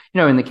so,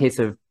 in the case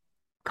of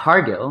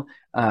Cargill,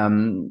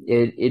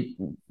 it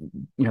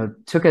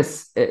took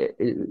us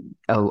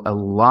a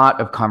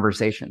lot of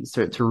conversations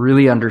to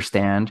really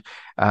understand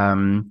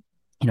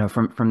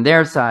from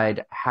their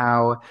side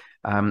how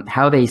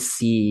they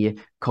see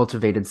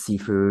cultivated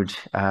seafood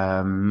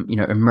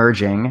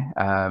emerging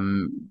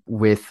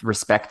with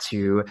respect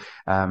to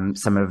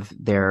some of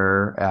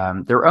their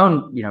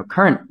own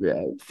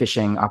current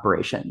fishing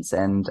operations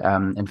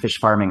and fish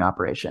farming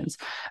operations,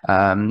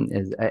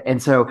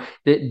 and so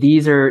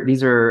these are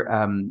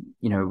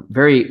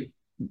very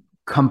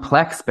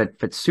complex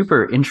but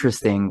super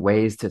interesting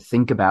ways to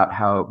think about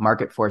how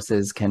market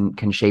forces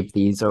can shape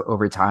these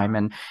over time,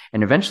 and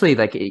eventually,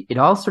 like, it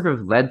all sort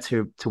of led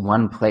to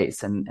one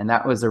place, and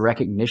that was a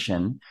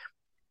recognition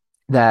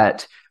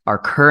that our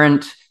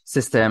current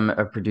system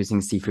of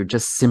producing seafood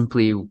just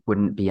simply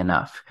wouldn't be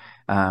enough.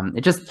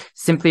 It just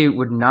simply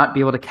would not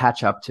be able to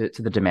catch up to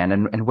the demand.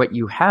 And what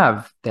you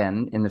have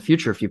then in the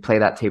future, if you play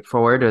that tape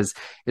forward, is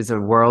a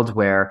world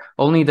where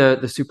only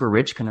the super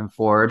rich can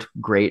afford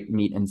great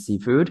meat and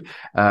seafood.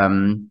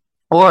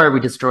 Or we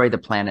destroy the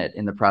planet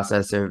in the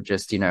process of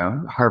just,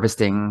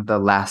 harvesting the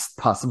last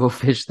possible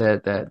fish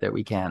that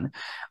we can.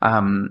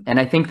 And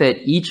I think that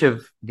each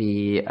of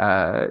the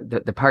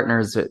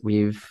partners that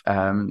we've,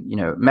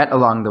 met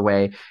along the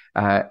way,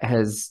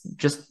 has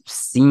just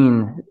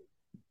seen,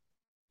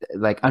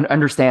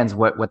 understands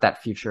what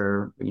that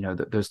future,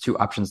 those two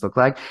options look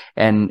like,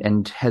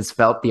 and has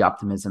felt the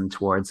optimism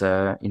towards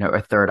a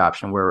third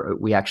option where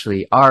we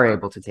actually are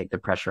able to take the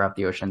pressure off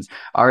the oceans,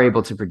 are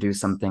able to produce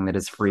something that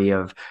is free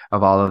of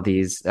all of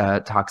these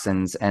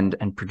toxins, and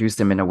produce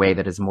them in a way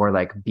that is more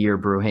like beer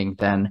brewing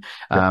than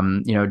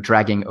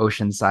dragging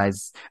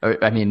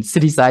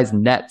city-sized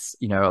nets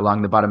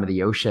along the bottom of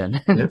the ocean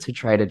to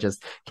try to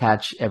just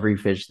catch every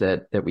fish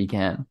that we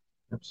can.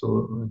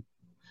 Absolutely.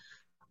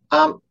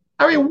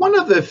 I mean, one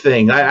other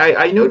thing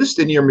I noticed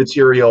in your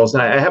materials,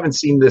 and I haven't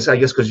seen this, I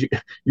guess, because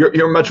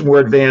you're much more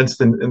advanced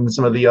than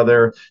some of the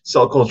other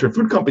cell culture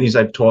food companies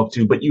I've talked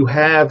to, but you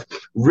have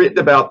written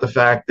about the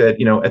fact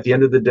that, at the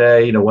end of the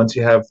day, once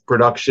you have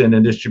production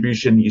and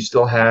distribution, you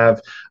still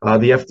have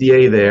the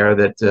FDA there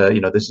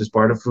that, this is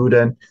part of Food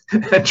and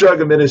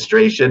Drug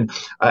Administration.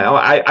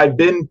 I've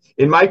been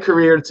in my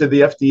career to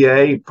the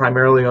FDA,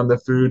 primarily on the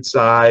food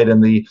side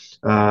and the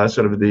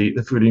sort of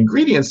the food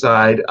ingredient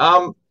side.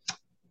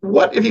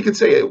 What, if you could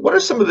say, what are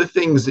some of the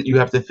things that you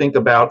have to think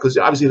about? Because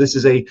obviously this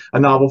is a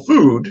novel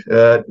food,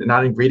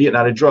 not ingredient,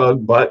 not a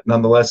drug, but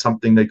nonetheless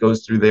something that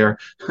goes through their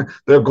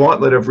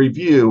gauntlet of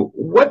review.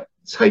 What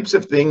types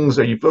of things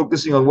are you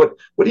focusing on? What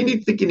do you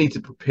think you need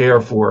to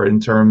prepare for in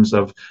terms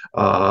of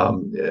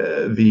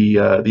the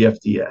FDA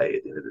at the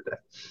end of the day?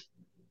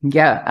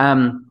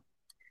 Yeah.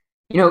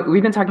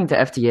 We've been talking to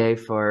FDA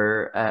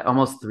for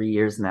almost 3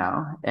 years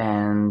now,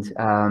 and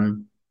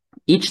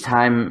each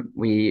time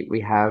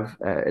we have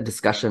a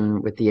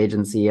discussion with the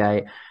agency,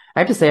 I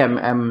have to say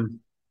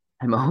I'm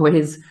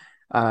always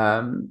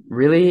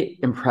really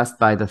impressed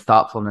by the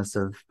thoughtfulness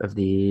of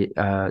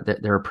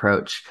their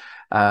approach,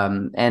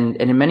 and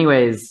in many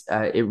ways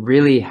it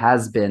really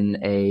has been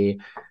a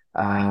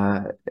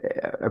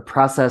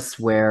process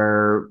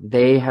where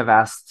they have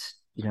asked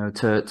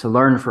to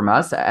learn from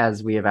us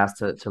as we have asked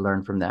to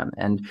learn from them.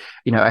 And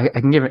I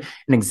can give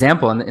an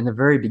example in the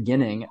very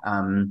beginning.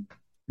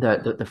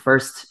 The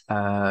first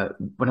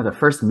one of the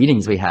first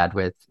meetings we had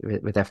with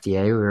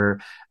FDA, we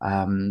were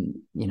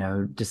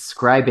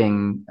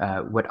describing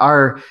what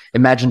our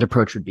imagined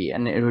approach would be,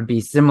 and it would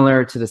be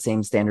similar to the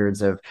same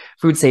standards of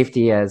food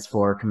safety as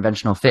for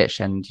conventional fish,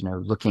 and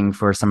looking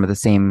for some of the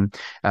same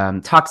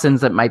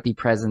toxins that might be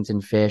present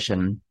in fish,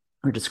 and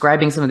we're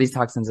describing some of these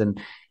toxins, and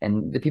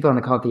the people on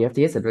the call at the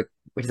FDA said,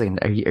 "Wait a second,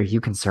 are you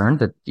concerned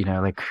that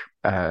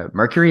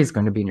mercury is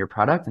going to be in your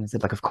product?" And I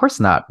said, "Of course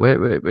not. What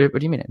do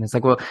you mean?" And it's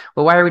like, well,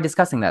 why are we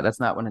discussing that?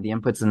 That's not one of the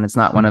inputs, and it's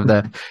not one of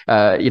the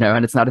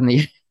and it's not in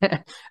the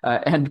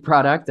end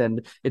product,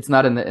 and it's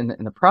not in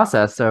the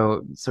process.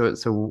 So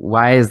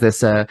why is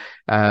this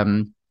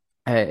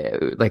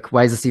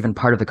why is this even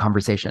part of the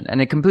conversation?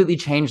 And it completely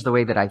changed the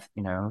way that I,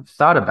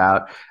 thought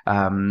about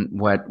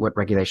what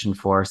regulation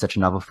for such a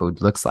novel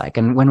food looks like.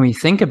 And when we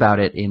think about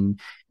it in,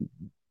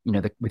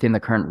 within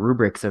the current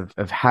rubrics of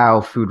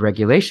how food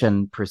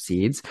regulation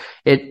proceeds,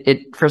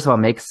 it first of all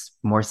makes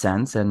more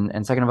sense,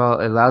 and second of all,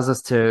 it allows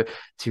us to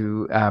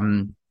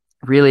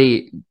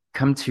really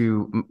come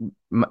to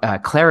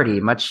clarity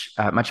much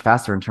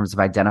faster in terms of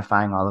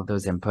identifying all of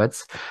those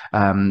inputs,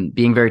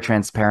 being very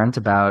transparent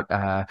about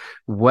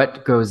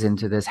what goes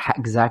into this,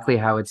 exactly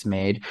how it's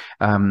made,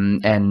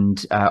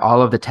 and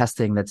all of the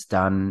testing that's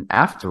done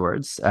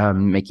afterwards,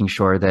 making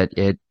sure that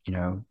it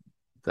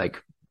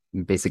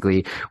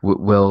basically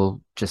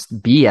will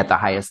just be at the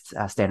highest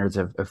standards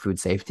of food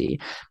safety.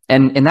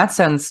 And in that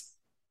sense,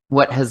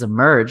 what has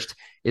emerged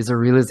is a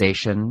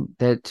realization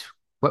that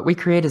what we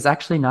create is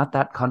actually not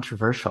that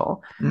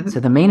controversial. Mm-hmm. So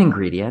the main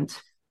ingredient,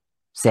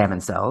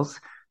 salmon cells,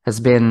 has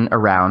been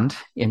around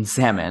in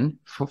salmon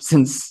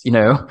since,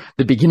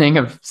 the beginning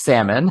of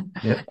salmon.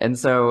 Yep. And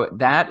so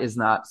that is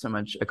not so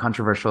much a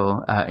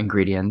controversial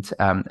ingredient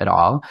at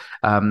all.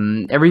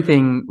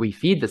 Everything we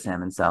feed the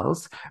salmon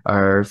cells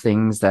are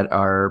things that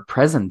are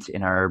present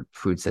in our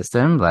food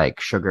system,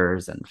 like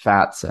sugars and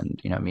fats and,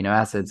 amino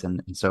acids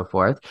and so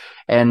forth.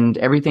 And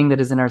everything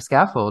that is in our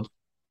scaffold,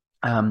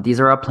 these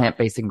are all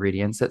plant-based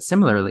ingredients that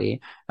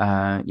similarly,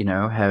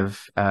 have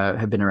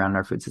been around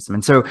our food system.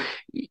 And so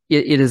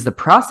it is the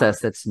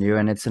process that's new,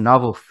 and it's a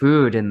novel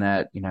food in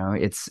that,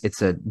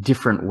 it's a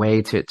different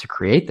way to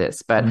create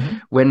this. But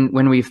mm-hmm.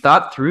 when we've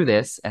thought through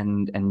this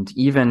and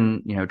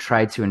even,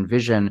 tried to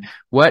envision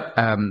what,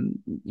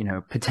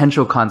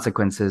 potential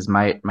consequences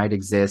might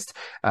exist,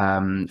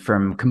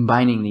 from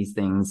combining these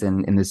things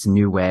in this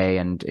new way,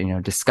 and,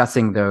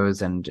 discussing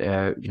those and,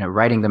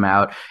 writing them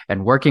out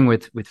and working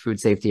with food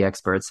safety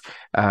experts,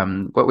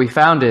 what we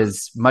found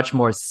is much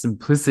more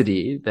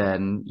simplicity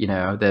than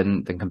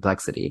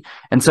complexity.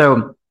 And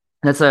so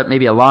that's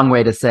maybe a long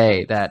way to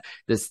say that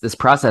this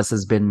process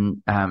has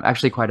been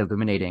actually quite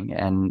illuminating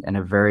and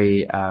a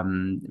very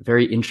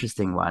very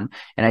interesting one.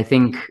 And I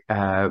think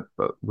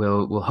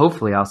will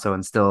hopefully also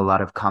instill a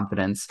lot of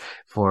confidence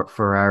for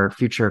our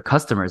future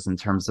customers in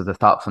terms of the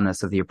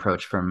thoughtfulness of the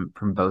approach from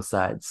both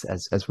sides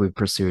as we've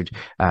pursued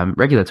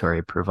regulatory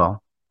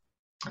approval.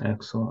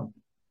 Excellent.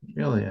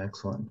 Really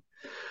excellent.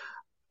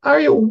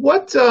 Arya,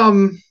 what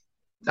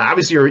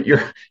obviously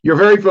you're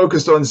very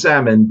focused on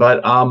salmon,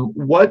 but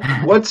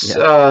what's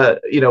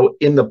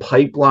in the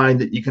pipeline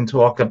that you can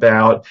talk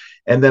about?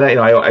 And then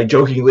I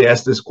jokingly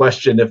asked this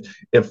question: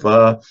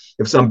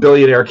 if some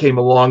billionaire came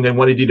along and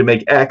wanted you to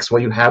make X,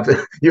 well, you have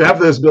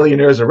those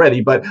billionaires already.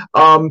 But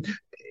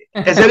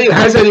has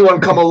anyone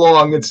come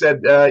along and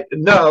said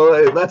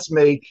no? Let's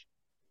make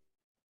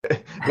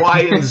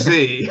Y and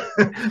Z,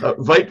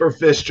 viper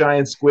fish,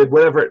 giant squid,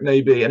 whatever it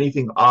may be,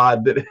 anything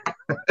odd that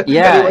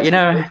Yeah,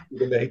 anyone's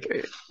to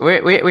make.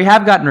 we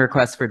have gotten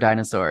requests for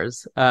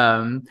dinosaurs,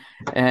 and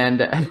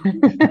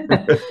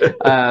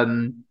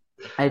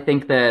I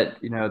think that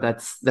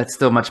that's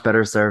still much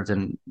better served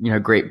in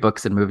great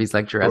books and movies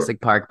like Sure.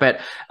 Jurassic Park. But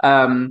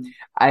in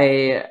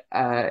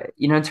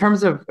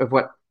terms of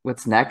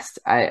what's next,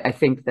 I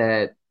think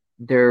that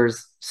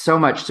there's so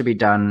much to be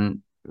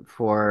done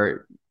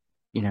for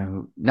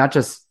not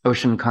just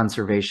ocean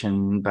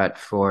conservation, but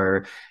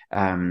for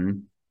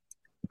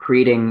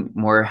creating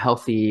more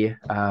healthy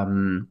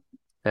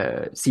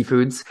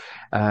seafoods.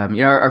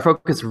 Our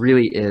focus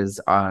really is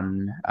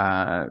on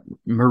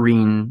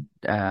marine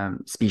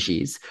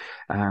species,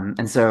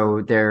 and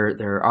so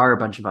there are a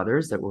bunch of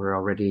others that we're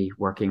already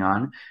working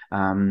on.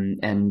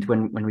 And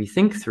when we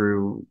think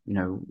through,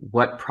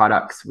 what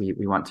products we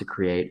want to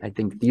create, I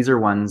think these are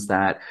ones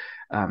that,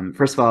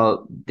 first of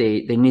all,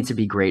 they need to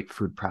be great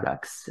food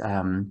products.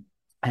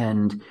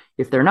 And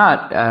if they're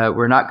not,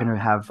 we're not going to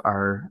have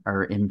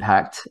our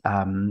impact,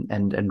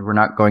 and we're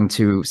not going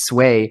to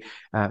sway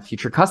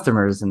future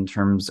customers in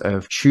terms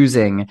of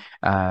choosing,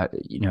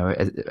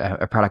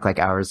 a product like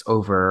ours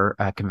over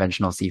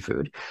conventional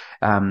seafood.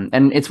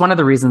 And it's one of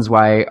the reasons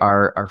why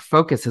our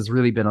focus has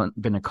really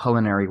been a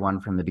culinary one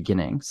from the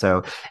beginning.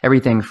 So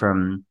everything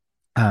from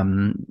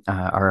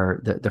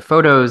the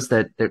photos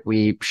that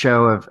we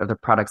show of the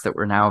products that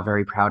we're now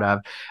very proud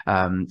of,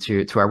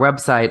 to our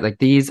website, like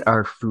these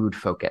are food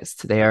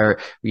focused. They are,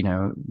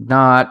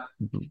 not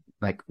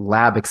like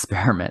lab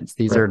experiments.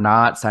 These Right. are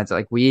not science.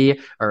 Like, we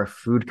are a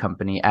food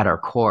company at our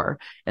core.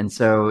 And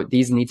so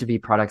these need to be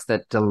products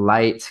that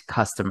delight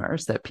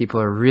customers, that people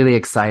are really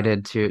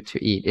excited to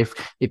eat. If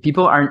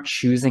people aren't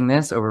choosing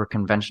this over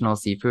conventional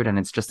seafood and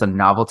it's just a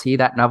novelty,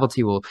 that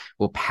novelty will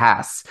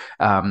pass.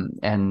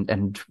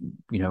 And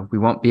we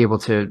won't be able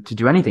to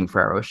do anything for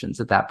our oceans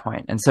at that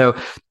point. And so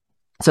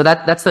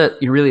that's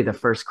really the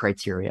first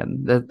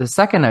criterion. The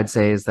second, I'd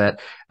say, is that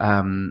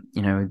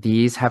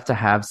these have to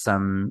have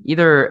some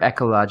either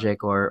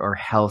ecologic or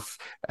health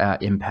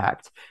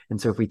impact.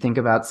 And so if we think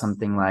about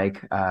something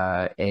like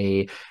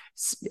a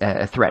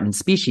threatened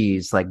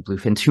species like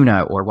bluefin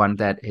tuna, or one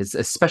that is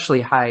especially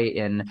high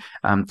in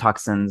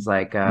toxins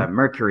like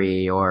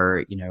mercury,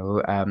 or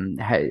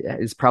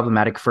is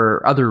problematic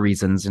for other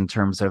reasons in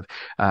terms of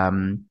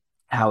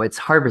how it's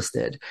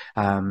harvested.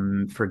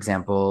 For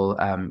example,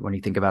 when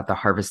you think about the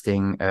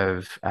harvesting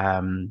of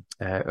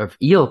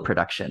eel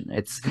production,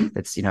 it's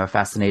a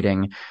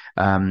fascinating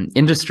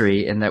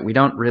industry in that we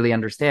don't really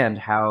understand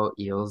how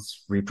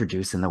eels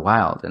reproduce in the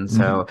wild, and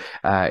so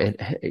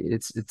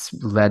it's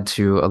led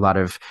to a lot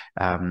of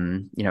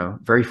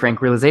very frank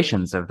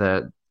realizations of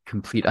the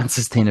complete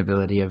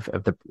unsustainability of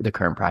the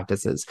current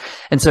practices.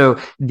 And so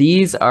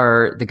these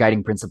are the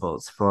guiding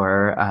principles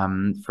for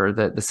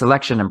the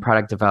selection and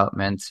product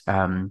development.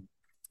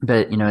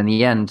 But in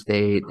the end,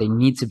 they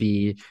need to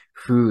be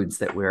foods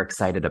that we're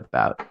excited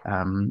about,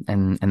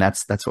 and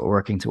that's what we're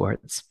working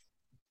towards.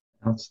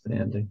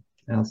 Outstanding.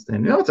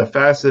 It's a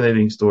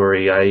fascinating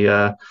story.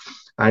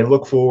 I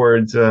look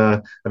forward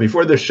to,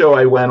 before the show,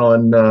 I went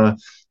on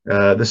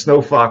the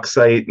Snow Fox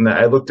site, and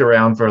I looked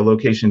around for a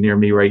location near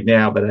me right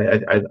now, but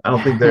I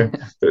don't think they're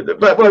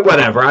but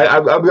whatever.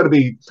 I'm going to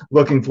be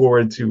looking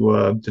forward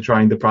to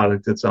trying the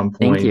product at some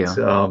point. Thank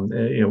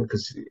you.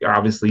 Because you're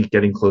obviously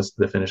getting close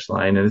to the finish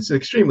line, and it's an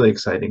extremely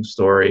exciting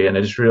story, and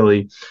it's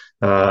really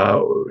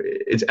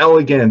it's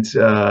elegant.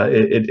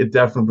 It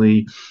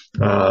definitely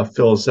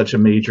fills such a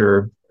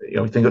major,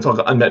 think of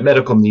talk unmet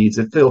medical needs.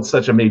 It filled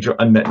such a major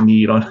unmet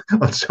need on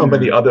so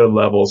many other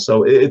levels.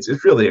 So it's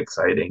really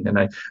exciting, and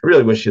I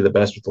really wish you the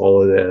best with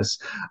all of this.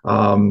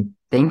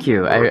 Thank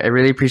you. I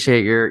really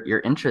appreciate your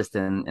interest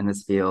in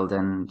this field,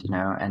 and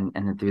and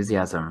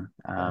enthusiasm.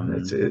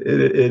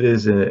 It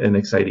is an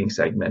exciting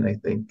segment. I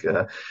think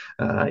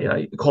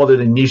you called it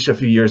a niche a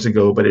few years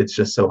ago, but it's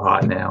just so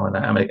hot now, and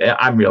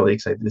I'm really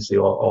excited to see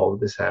all of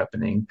this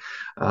happening.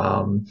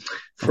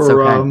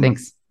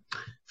 Thanks.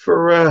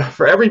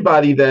 For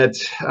everybody that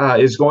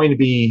is going to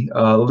be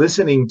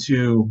listening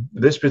to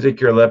this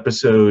particular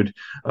episode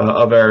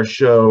of our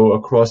show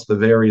across the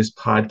various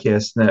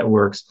podcast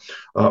networks,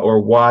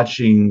 or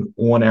watching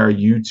on our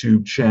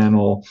YouTube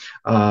channel,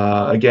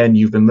 again,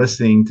 you've been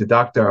listening to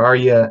Dr.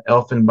 Arya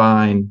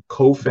Elfenbein,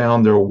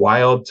 co-founder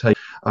WildType.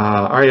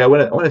 Arya, I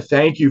want to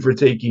thank you for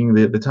taking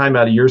the time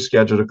out of your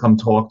schedule to come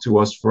talk to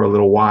us for a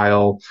little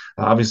while.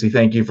 Obviously,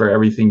 thank you for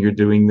everything you're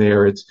doing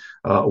there. It's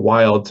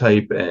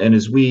WildType, and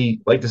as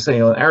we like to say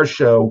on our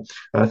show,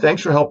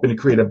 thanks for helping to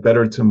create a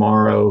better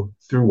tomorrow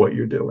through what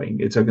you're doing.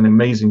 It's an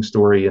amazing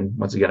story, and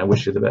once again, I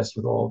wish you the best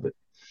with all of it.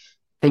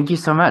 Thank you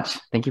so much.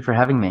 Thank you for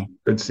having me.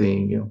 Good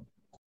seeing you.